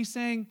 he's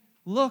saying,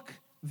 look,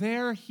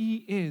 there he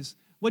is.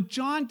 What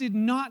John did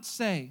not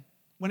say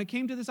when it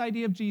came to this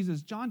idea of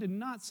Jesus, John did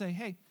not say,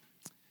 hey,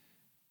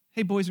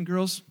 boys and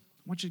girls,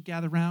 I want you to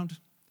gather around.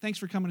 Thanks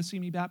for coming to see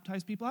me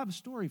baptize people. I have a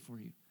story for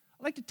you.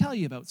 I'd like to tell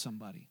you about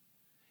somebody.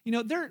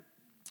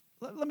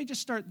 let me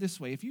just start this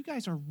way. If you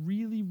guys are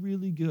really,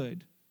 really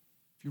good,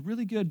 if you're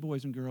really good,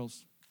 boys and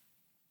girls,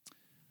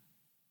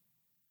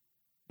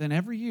 then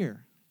every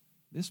year,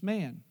 this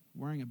man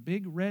wearing a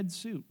big red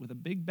suit with a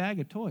big bag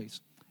of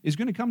toys is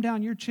going to come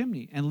down your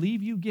chimney and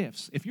leave you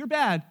gifts. If you're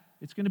bad,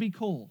 it's going to be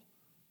coal.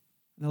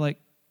 And they're like,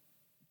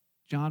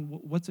 John,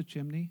 what's a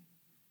chimney?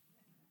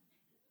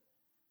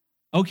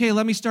 Okay,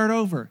 let me start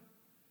over.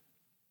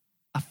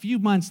 A few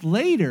months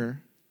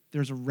later,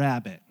 there's a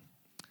rabbit.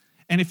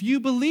 And if you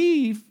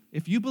believe,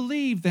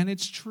 then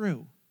it's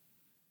true.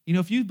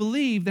 If you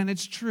believe, then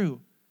it's true.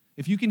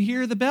 If you can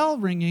hear the bell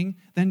ringing,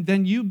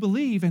 then you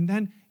believe, and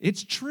then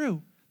it's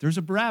true. There's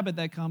a rabbit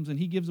that comes, and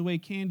he gives away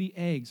candy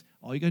eggs.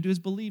 All you got to do is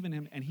believe in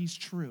him, and he's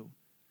true.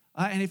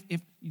 And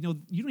if you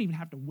don't even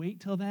have to wait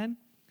till then.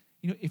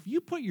 If you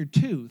put your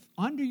tooth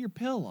under your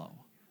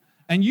pillow,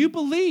 and you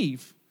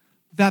believe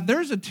that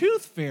there's a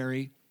tooth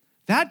fairy,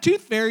 that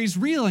tooth fairy's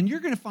real, and you're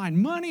going to find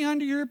money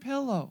under your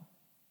pillow.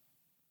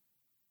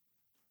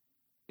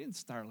 It didn't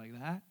start like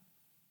that.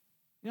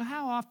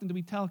 How often do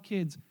we tell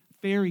kids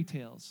fairy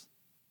tales?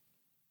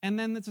 And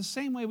then it's the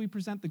same way we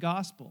present the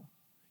gospel.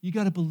 You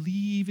got to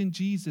believe in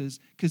Jesus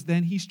because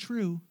then he's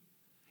true.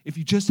 If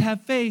you just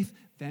have faith,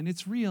 then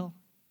it's real.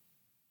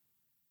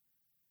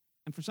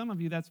 And for some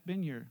of you, that's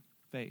been your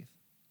faith.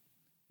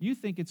 You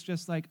think it's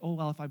just like, oh,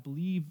 well, if I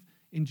believe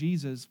in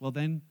Jesus, well,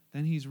 then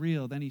he's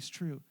real, then he's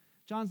true.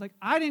 John's like,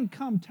 I didn't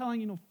come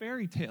telling you no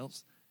fairy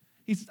tales.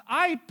 He says,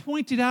 I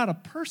pointed out a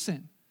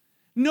person.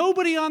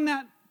 Nobody on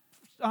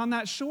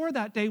that shore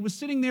that day was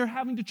sitting there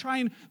having to try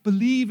and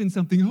believe in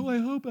something. Oh, I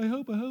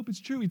hope it's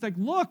true. He's like,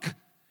 look,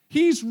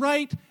 he's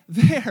right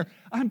there.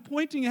 I'm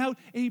pointing out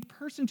a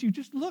person to you.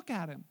 Just look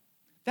at him.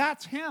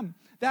 That's him.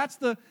 That's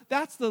the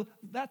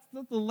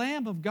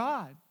Lamb of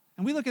God.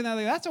 And we look at that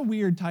like, that's a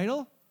weird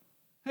title.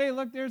 Hey,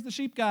 look, there's the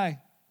sheep guy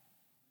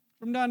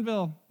from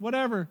Dunville,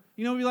 whatever.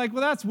 We'd be like,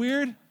 well, that's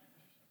weird.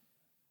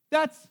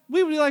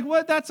 We would be like,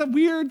 what? That's a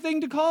weird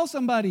thing to call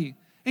somebody. And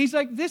he's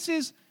like, this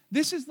is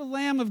the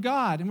Lamb of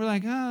God. And we're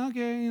like, oh,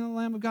 okay, the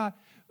Lamb of God.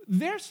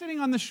 They're sitting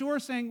on the shore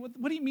saying,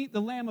 what do you mean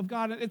the Lamb of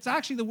God? It's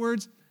actually the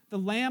words, the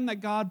Lamb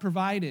that God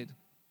provided.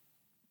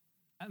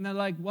 And they're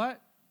like,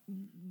 what?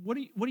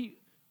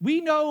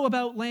 We know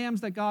about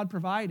lambs that God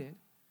provided.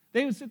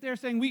 They would sit there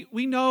saying,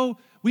 we know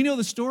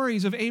the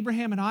stories of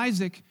Abraham and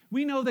Isaac.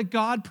 We know that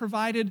God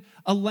provided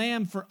a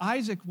lamb for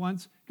Isaac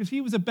once because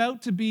he was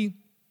about to be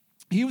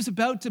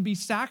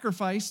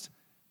sacrificed.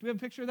 Do we have a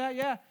picture of that?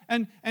 Yeah.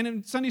 And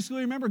in Sunday school,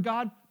 remember,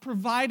 God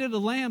provided a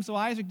lamb so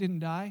Isaac didn't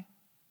die.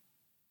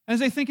 As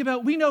they think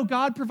about, we know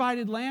God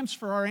provided lambs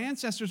for our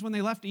ancestors when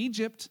they left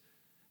Egypt,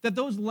 that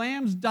those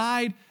lambs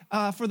died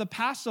for the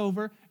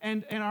Passover,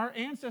 and our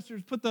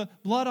ancestors put the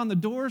blood on the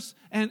doors,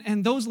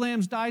 and those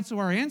lambs died so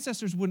our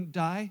ancestors wouldn't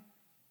die.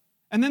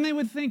 And then they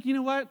would think, you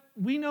know what?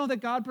 We know that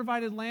God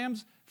provided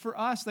lambs for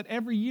us, that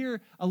every year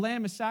a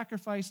lamb is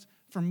sacrificed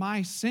for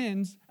my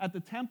sins at the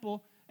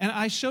temple. And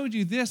I showed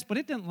you this, but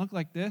it didn't look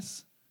like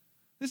this.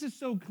 This is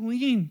so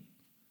clean.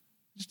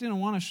 Just didn't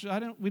want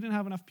to we didn't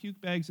have enough puke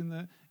bags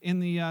in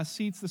the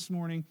seats this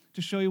morning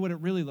to show you what it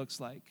really looks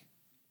like.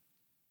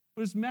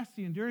 But it's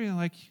messy and dirty.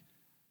 Like,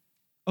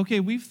 okay,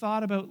 we've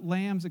thought about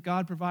lambs that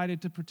God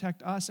provided to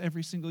protect us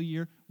every single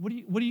year. What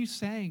are you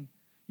saying?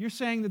 You're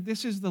saying that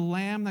this is the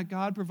lamb that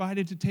God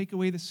provided to take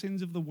away the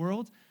sins of the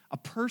world? A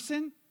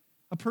person's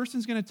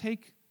going to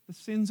take the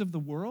sins of the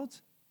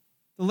world?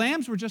 The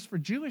lambs were just for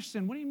Jewish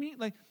sin. What do you mean?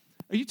 Like,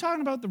 are you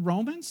talking about the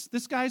Romans?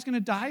 This guy's going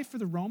to die for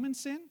the Roman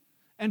sin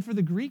and for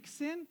the Greek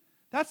sin?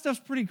 That stuff's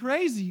pretty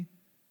crazy.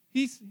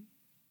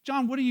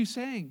 John, what are you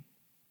saying?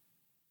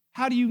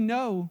 How do you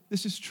know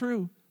this is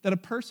true, that a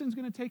person's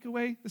going to take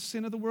away the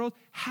sin of the world?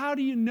 How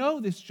do you know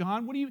this,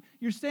 John?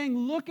 You're saying,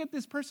 look at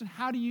this person.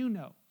 How do you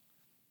know?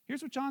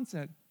 Here's what John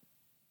said,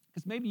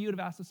 because maybe you would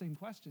have asked the same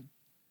question.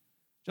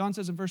 John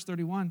says in verse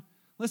 31,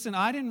 listen,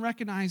 I didn't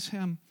recognize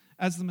him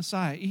as the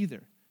Messiah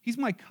either. He's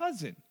my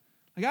cousin.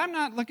 Like, I'm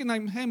not looking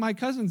like, hey, my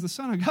cousin's the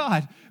Son of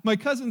God. My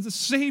cousin's the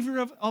Savior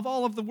of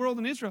all of the world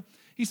in Israel.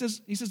 He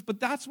says, but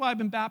that's why I've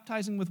been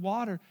baptizing with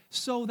water,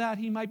 so that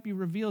he might be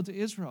revealed to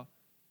Israel.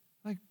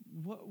 Like,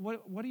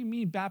 what do you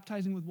mean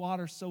baptizing with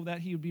water so that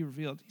he would be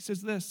revealed? He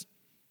says this,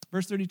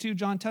 verse 32,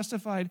 John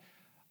testified,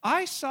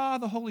 I saw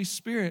the Holy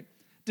Spirit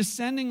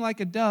descending like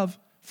a dove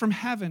from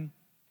heaven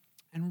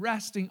and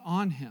resting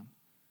on him.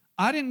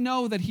 I didn't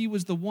know that he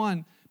was the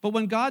one, but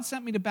when God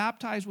sent me to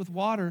baptize with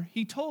water,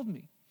 he told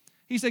me.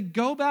 He said,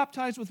 go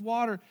baptize with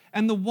water,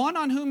 and the one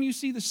on whom you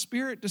see the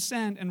Spirit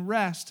descend and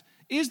rest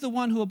is the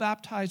one who will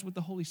baptize with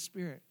the Holy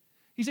Spirit.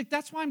 He's like,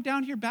 that's why I'm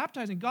down here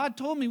baptizing. God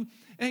told me,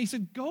 and he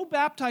said, go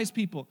baptize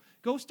people.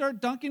 Go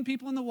start dunking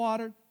people in the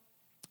water.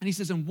 And he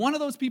says, and one of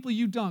those people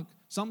you dunk,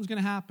 something's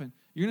going to happen.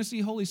 You're going to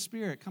see Holy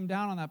Spirit come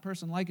down on that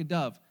person like a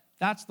dove.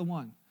 That's the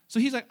one. So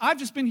he's like, I've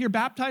just been here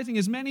baptizing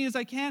as many as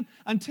I can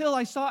until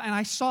I saw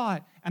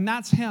it, and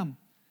that's him.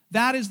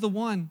 That is the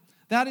one.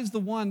 That is the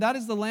one. That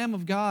is the Lamb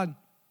of God.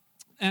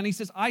 And he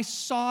says, I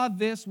saw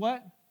this,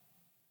 what?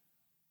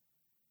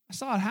 I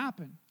saw it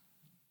happen.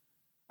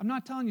 I'm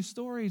not telling you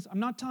stories. I'm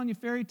not telling you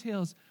fairy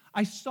tales.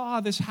 I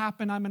saw this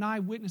happen. I'm an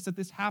eyewitness that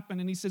this happened.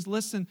 And he says,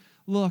 listen,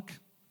 look.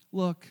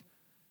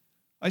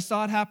 I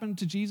saw it happen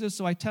to Jesus,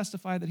 so I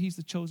testify that he's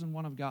the chosen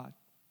one of God.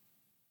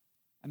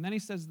 And then he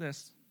says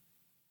this.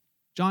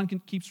 John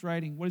keeps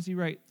writing. What does he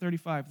write?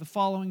 35. The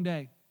following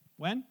day.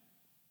 When?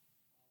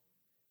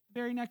 The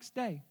very next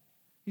day.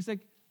 He's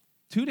like,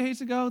 2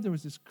 days ago, there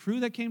was this crew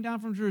that came down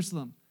from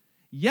Jerusalem.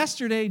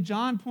 Yesterday,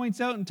 John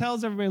points out and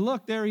tells everybody,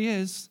 look, there he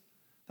is.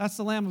 That's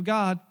the Lamb of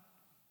God.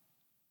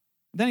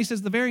 Then he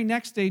says, the very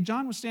next day,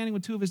 John was standing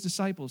with two of his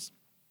disciples,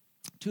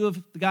 two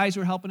of the guys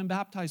who were helping him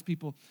baptize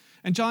people.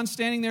 And John's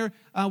standing there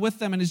with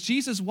them. And as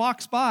Jesus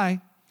walks by,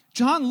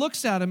 John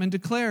looks at him and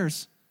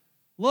declares,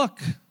 look,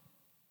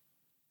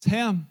 it's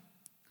him.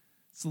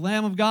 It's the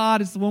Lamb of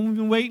God. It's the one we've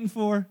been waiting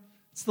for.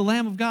 It's the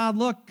Lamb of God.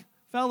 Look,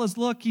 fellas,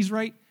 look, he's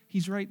right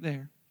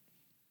there.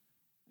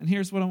 And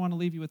here's what I want to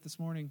leave you with this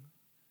morning.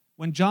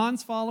 When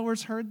John's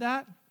followers heard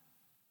that,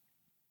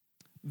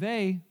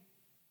 they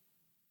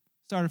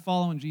started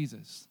following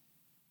Jesus.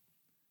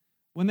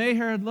 When they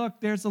heard, look,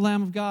 there's the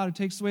Lamb of God who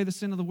takes away the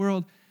sin of the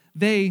world,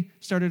 they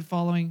started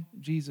following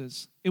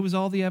Jesus. It was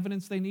all the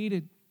evidence they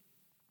needed.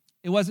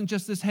 It wasn't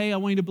just this, hey, I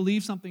want you to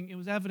believe something. It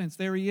was evidence.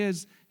 There he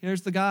is.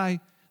 Here's the guy.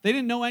 They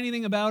didn't know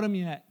anything about him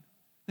yet.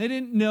 They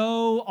didn't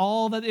know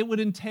all that it would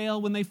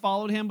entail when they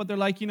followed him, but they're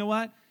like, you know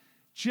what?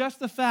 Just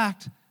the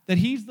fact that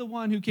he's the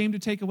one who came to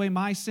take away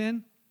my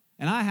sin,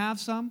 and I have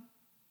some,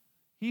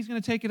 he's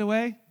going to take it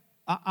away.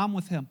 I'm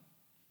with him.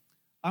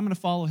 I'm going to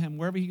follow him.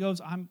 Wherever he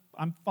goes, I'm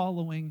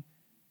following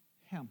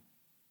him.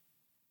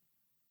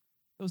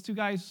 Those two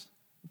guys,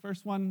 the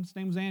first one, his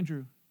name was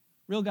Andrew.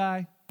 Real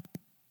guy,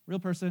 real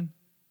person.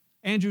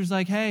 Andrew's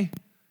like, hey,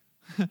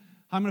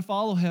 I'm going to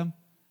follow him.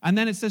 And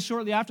then it says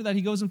shortly after that,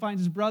 he goes and finds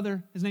his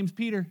brother. His name's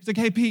Peter. He's like,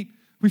 hey, Pete,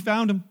 we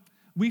found him.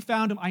 We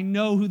found him. I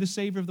know who the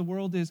Savior of the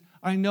world is.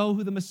 I know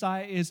who the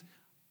Messiah is.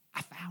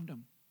 I found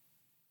him.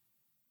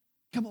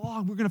 Come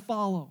along, we're going to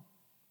follow.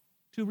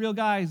 Two real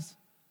guys,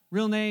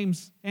 real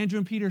names. Andrew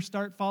and Peter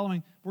start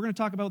following. We're going to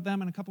talk about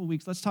them in a couple of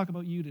weeks. Let's talk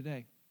about you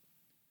today.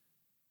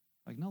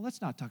 Like, no,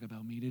 let's not talk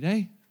about me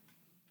today.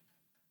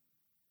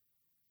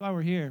 That's why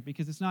we're here,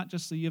 because it's not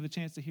just so you have a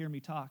chance to hear me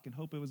talk and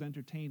hope it was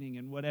entertaining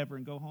and whatever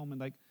and go home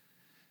and like,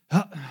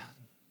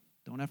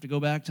 don't have to go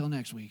back till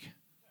next week.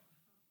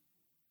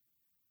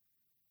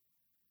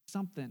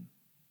 Something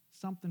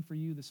for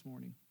you this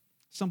morning.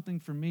 Something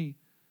for me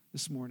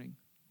this morning.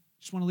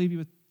 Just want to leave you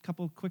with a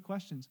couple of quick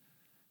questions.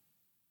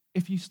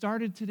 If you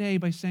started today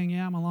by saying,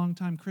 yeah, I'm a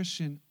longtime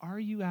Christian, are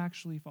you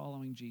actually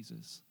following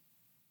Jesus?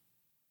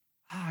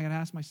 I got to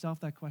ask myself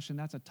that question.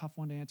 That's a tough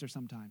one to answer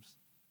sometimes,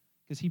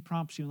 because he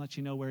prompts you and lets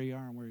you know where you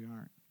are and where you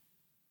aren't.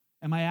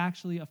 Am I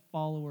actually a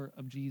follower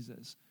of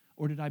Jesus?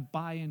 Or did I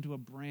buy into a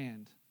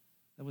brand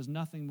that was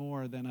nothing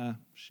more than a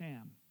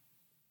sham?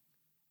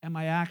 Am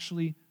I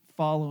actually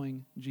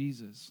following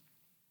Jesus?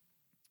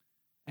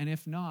 And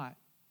if not,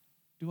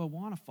 do I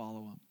want to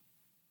follow him?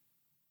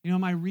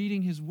 Am I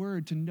reading his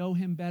word to know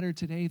him better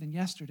today than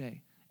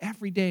yesterday?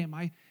 Every day, am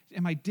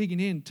I digging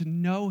in to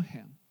know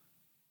him?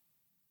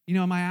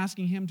 Am I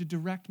asking him to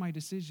direct my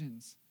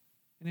decisions?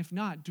 And if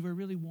not, do I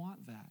really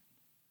want that?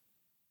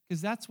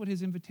 Because that's what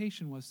his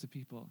invitation was to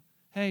people.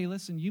 Hey,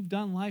 listen, you've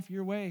done life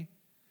your way.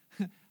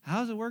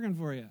 How's it working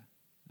for you?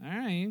 All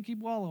right, you can keep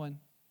wallowing.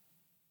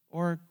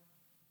 Or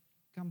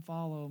come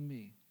follow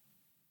me.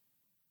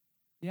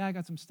 Yeah, I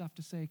got some stuff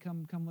to say.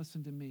 Come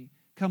listen to me.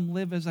 Come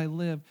live as I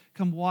live.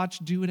 Come watch,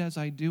 do it as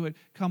I do it.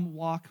 Come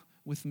walk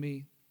with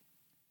me.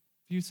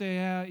 If you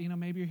say,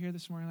 maybe you're here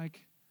this morning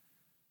like,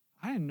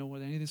 I didn't know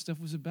what any of this stuff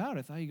was about.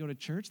 I thought you go to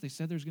church, they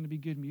said there's going to be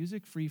good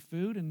music, free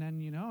food, and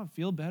then, I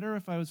feel better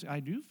if I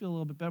do feel a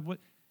little bit better. What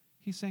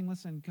he's saying,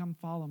 listen, come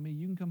follow me.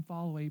 You can come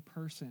follow a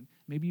person.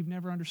 Maybe you've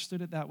never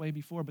understood it that way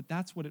before, but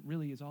that's what it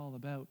really is all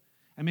about.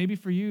 And maybe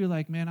for you, you're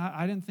like, man,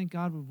 I didn't think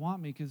God would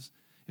want me, because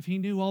if he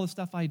knew all the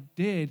stuff I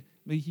did,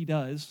 maybe he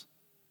does,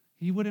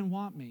 he wouldn't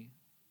want me.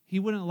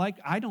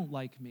 I don't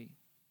like me.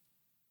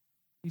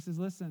 He says,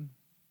 listen,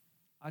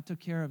 I took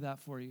care of that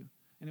for you.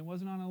 And it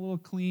wasn't on a little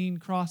clean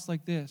cross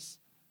like this,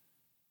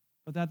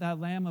 but that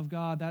Lamb of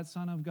God, that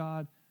Son of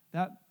God,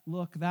 that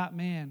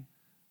man,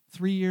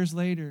 3 years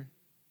later,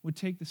 would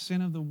take the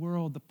sin of the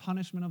world, the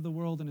punishment of the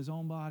world in his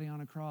own body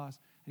on a cross,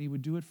 and he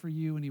would do it for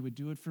you, and he would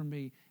do it for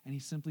me. And he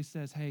simply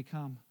says, hey,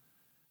 come,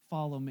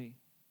 follow me,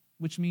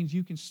 which means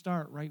you can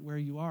start right where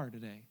you are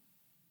today.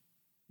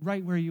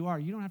 Right where you are.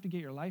 You don't have to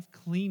get your life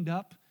cleaned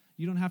up.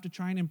 You don't have to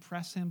try and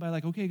impress him by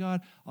like, okay,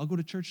 God, I'll go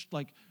to church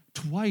like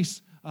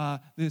twice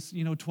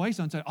twice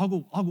on Sunday. I'll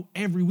go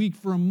every week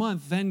for a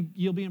month. Then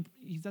you'll be.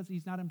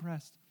 He's not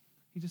impressed.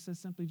 He just says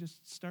simply,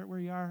 just start where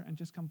you are and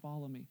just come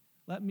follow me.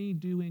 Let me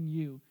do in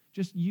you.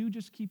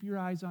 Just keep your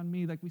eyes on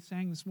me, like we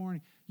sang this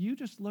morning. You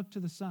just look to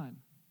the Son.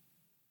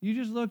 You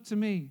just look to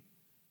me,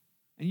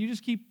 and you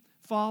just keep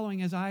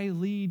following as I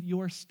lead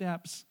your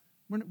steps.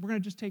 We're going to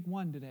just take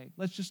one today.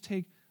 Let's just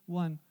take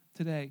one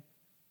today.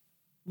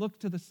 Look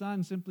to the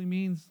Son simply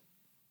means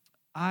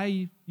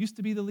I used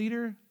to be the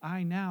leader.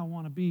 I now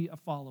want to be a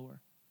follower.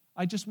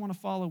 I just want to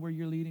follow where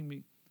you're leading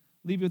me.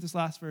 Leave you with this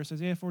last verse,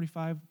 Isaiah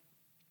 45,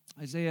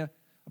 Isaiah,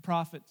 a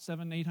prophet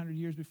 700-800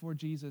 years before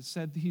Jesus,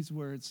 said these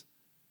words.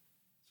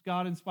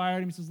 God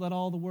inspired him. He says, let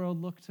all the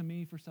world look to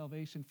me for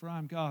salvation, for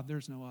I'm God,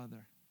 there's no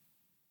other.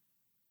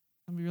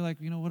 Some of you are like,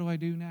 what do I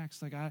do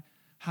next? Like,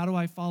 how do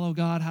I follow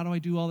God? How do I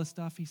do all this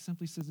stuff? He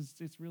simply says,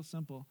 it's real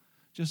simple.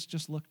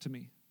 Just look to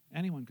me.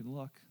 Anyone can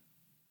look.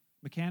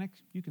 Mechanic,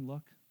 you can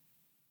look.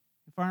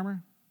 A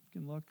farmer, you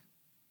can look.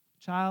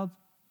 Child,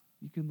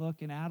 you can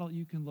look. An adult,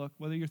 you can look.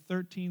 Whether you're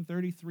 13,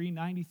 33,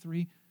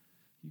 93,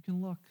 you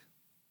can look.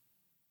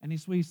 And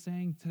he's what he's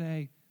saying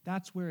today.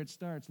 That's where it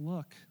starts.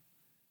 Look.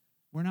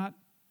 We're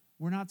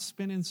not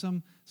spinning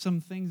some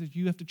things that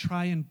you have to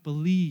try and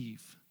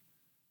believe.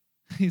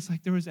 He's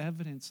like, there was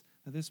evidence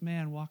that this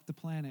man walked the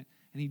planet,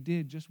 and he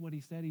did just what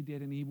he said he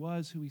did, and he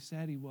was who he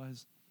said he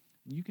was.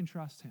 And you can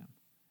trust him,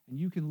 and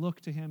you can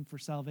look to him for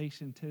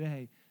salvation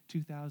today,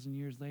 2,000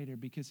 years later,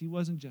 because he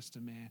wasn't just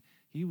a man.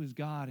 He was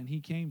God, and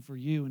he came for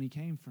you, and he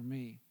came for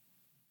me.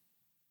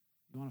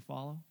 You want to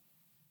follow?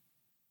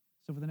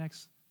 So for the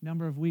next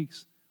number of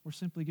weeks, we're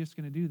simply just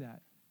going to do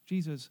that.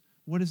 Jesus,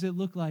 what does it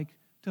look like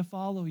to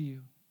follow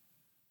you?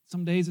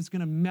 Some days it's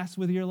going to mess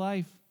with your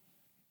life.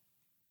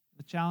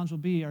 The challenge will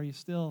be, are you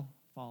still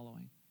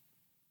following?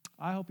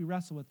 I hope you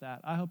wrestle with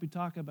that. I hope you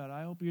talk about it.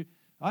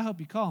 I hope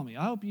you call me.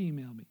 I hope you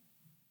email me.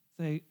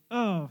 Say,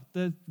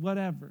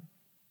 whatever.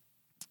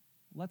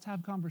 Let's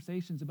have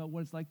conversations about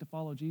what it's like to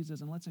follow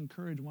Jesus, and let's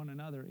encourage one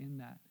another in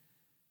that.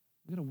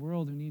 We've got a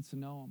world who needs to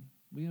know him.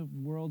 We have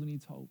a world who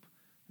needs hope.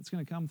 It's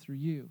going to come through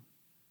you.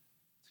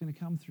 It's going to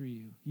come through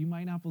you. You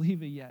might not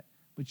believe it yet,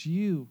 but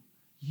you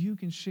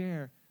can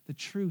share the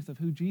truth of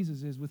who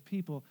Jesus is with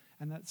people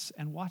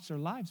and watch their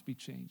lives be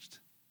changed.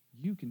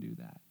 You can do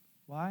that.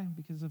 Why?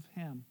 Because of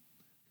him,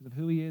 because of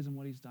who he is and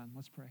what he's done.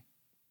 Let's pray.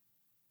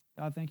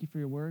 God, thank you for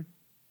your word.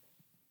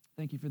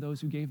 Thank you for those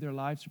who gave their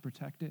lives to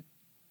protect it.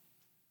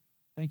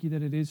 Thank you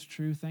that it is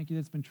true. Thank you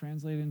that it's been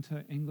translated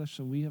into English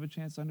so we have a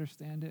chance to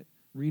understand it,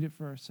 read it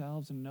for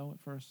ourselves, and know it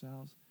for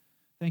ourselves.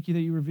 Thank you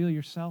that you reveal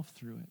yourself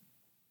through it.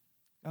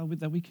 God,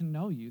 that we can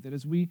know you, that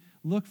as we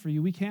look for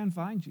you, we can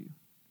find you.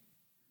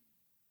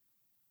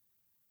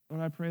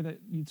 Lord, I pray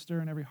that you'd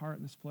stir in every heart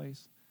in this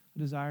place a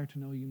desire to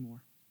know you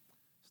more,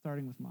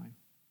 starting with mine.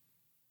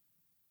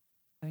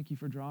 Thank you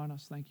for drawing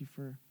us. Thank you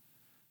for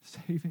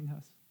saving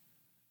us.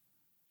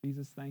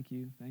 Jesus, thank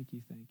you, thank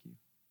you, thank you.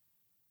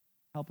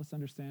 Help us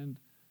understand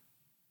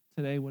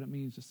today what it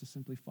means just to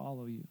simply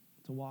follow you,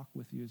 to walk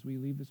with you as we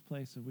leave this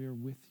place, that we are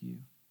with you.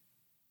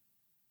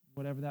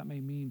 Whatever that may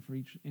mean for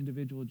each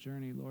individual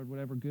journey, Lord,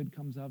 whatever good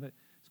comes of it,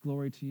 it's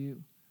glory to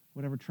you.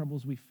 Whatever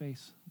troubles we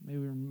face, may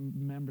we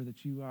remember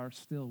that you are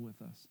still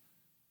with us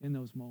in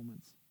those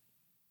moments.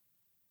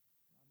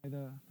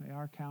 May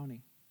our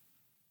county,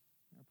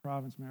 our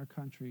province, may our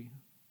country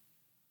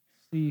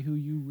see who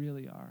you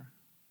really are.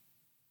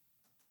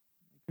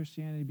 May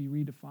Christianity be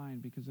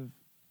redefined because of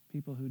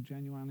people who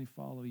genuinely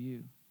follow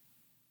you,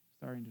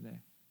 starting today.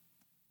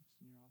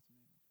 It's in your awesome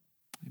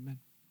name.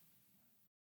 Amen.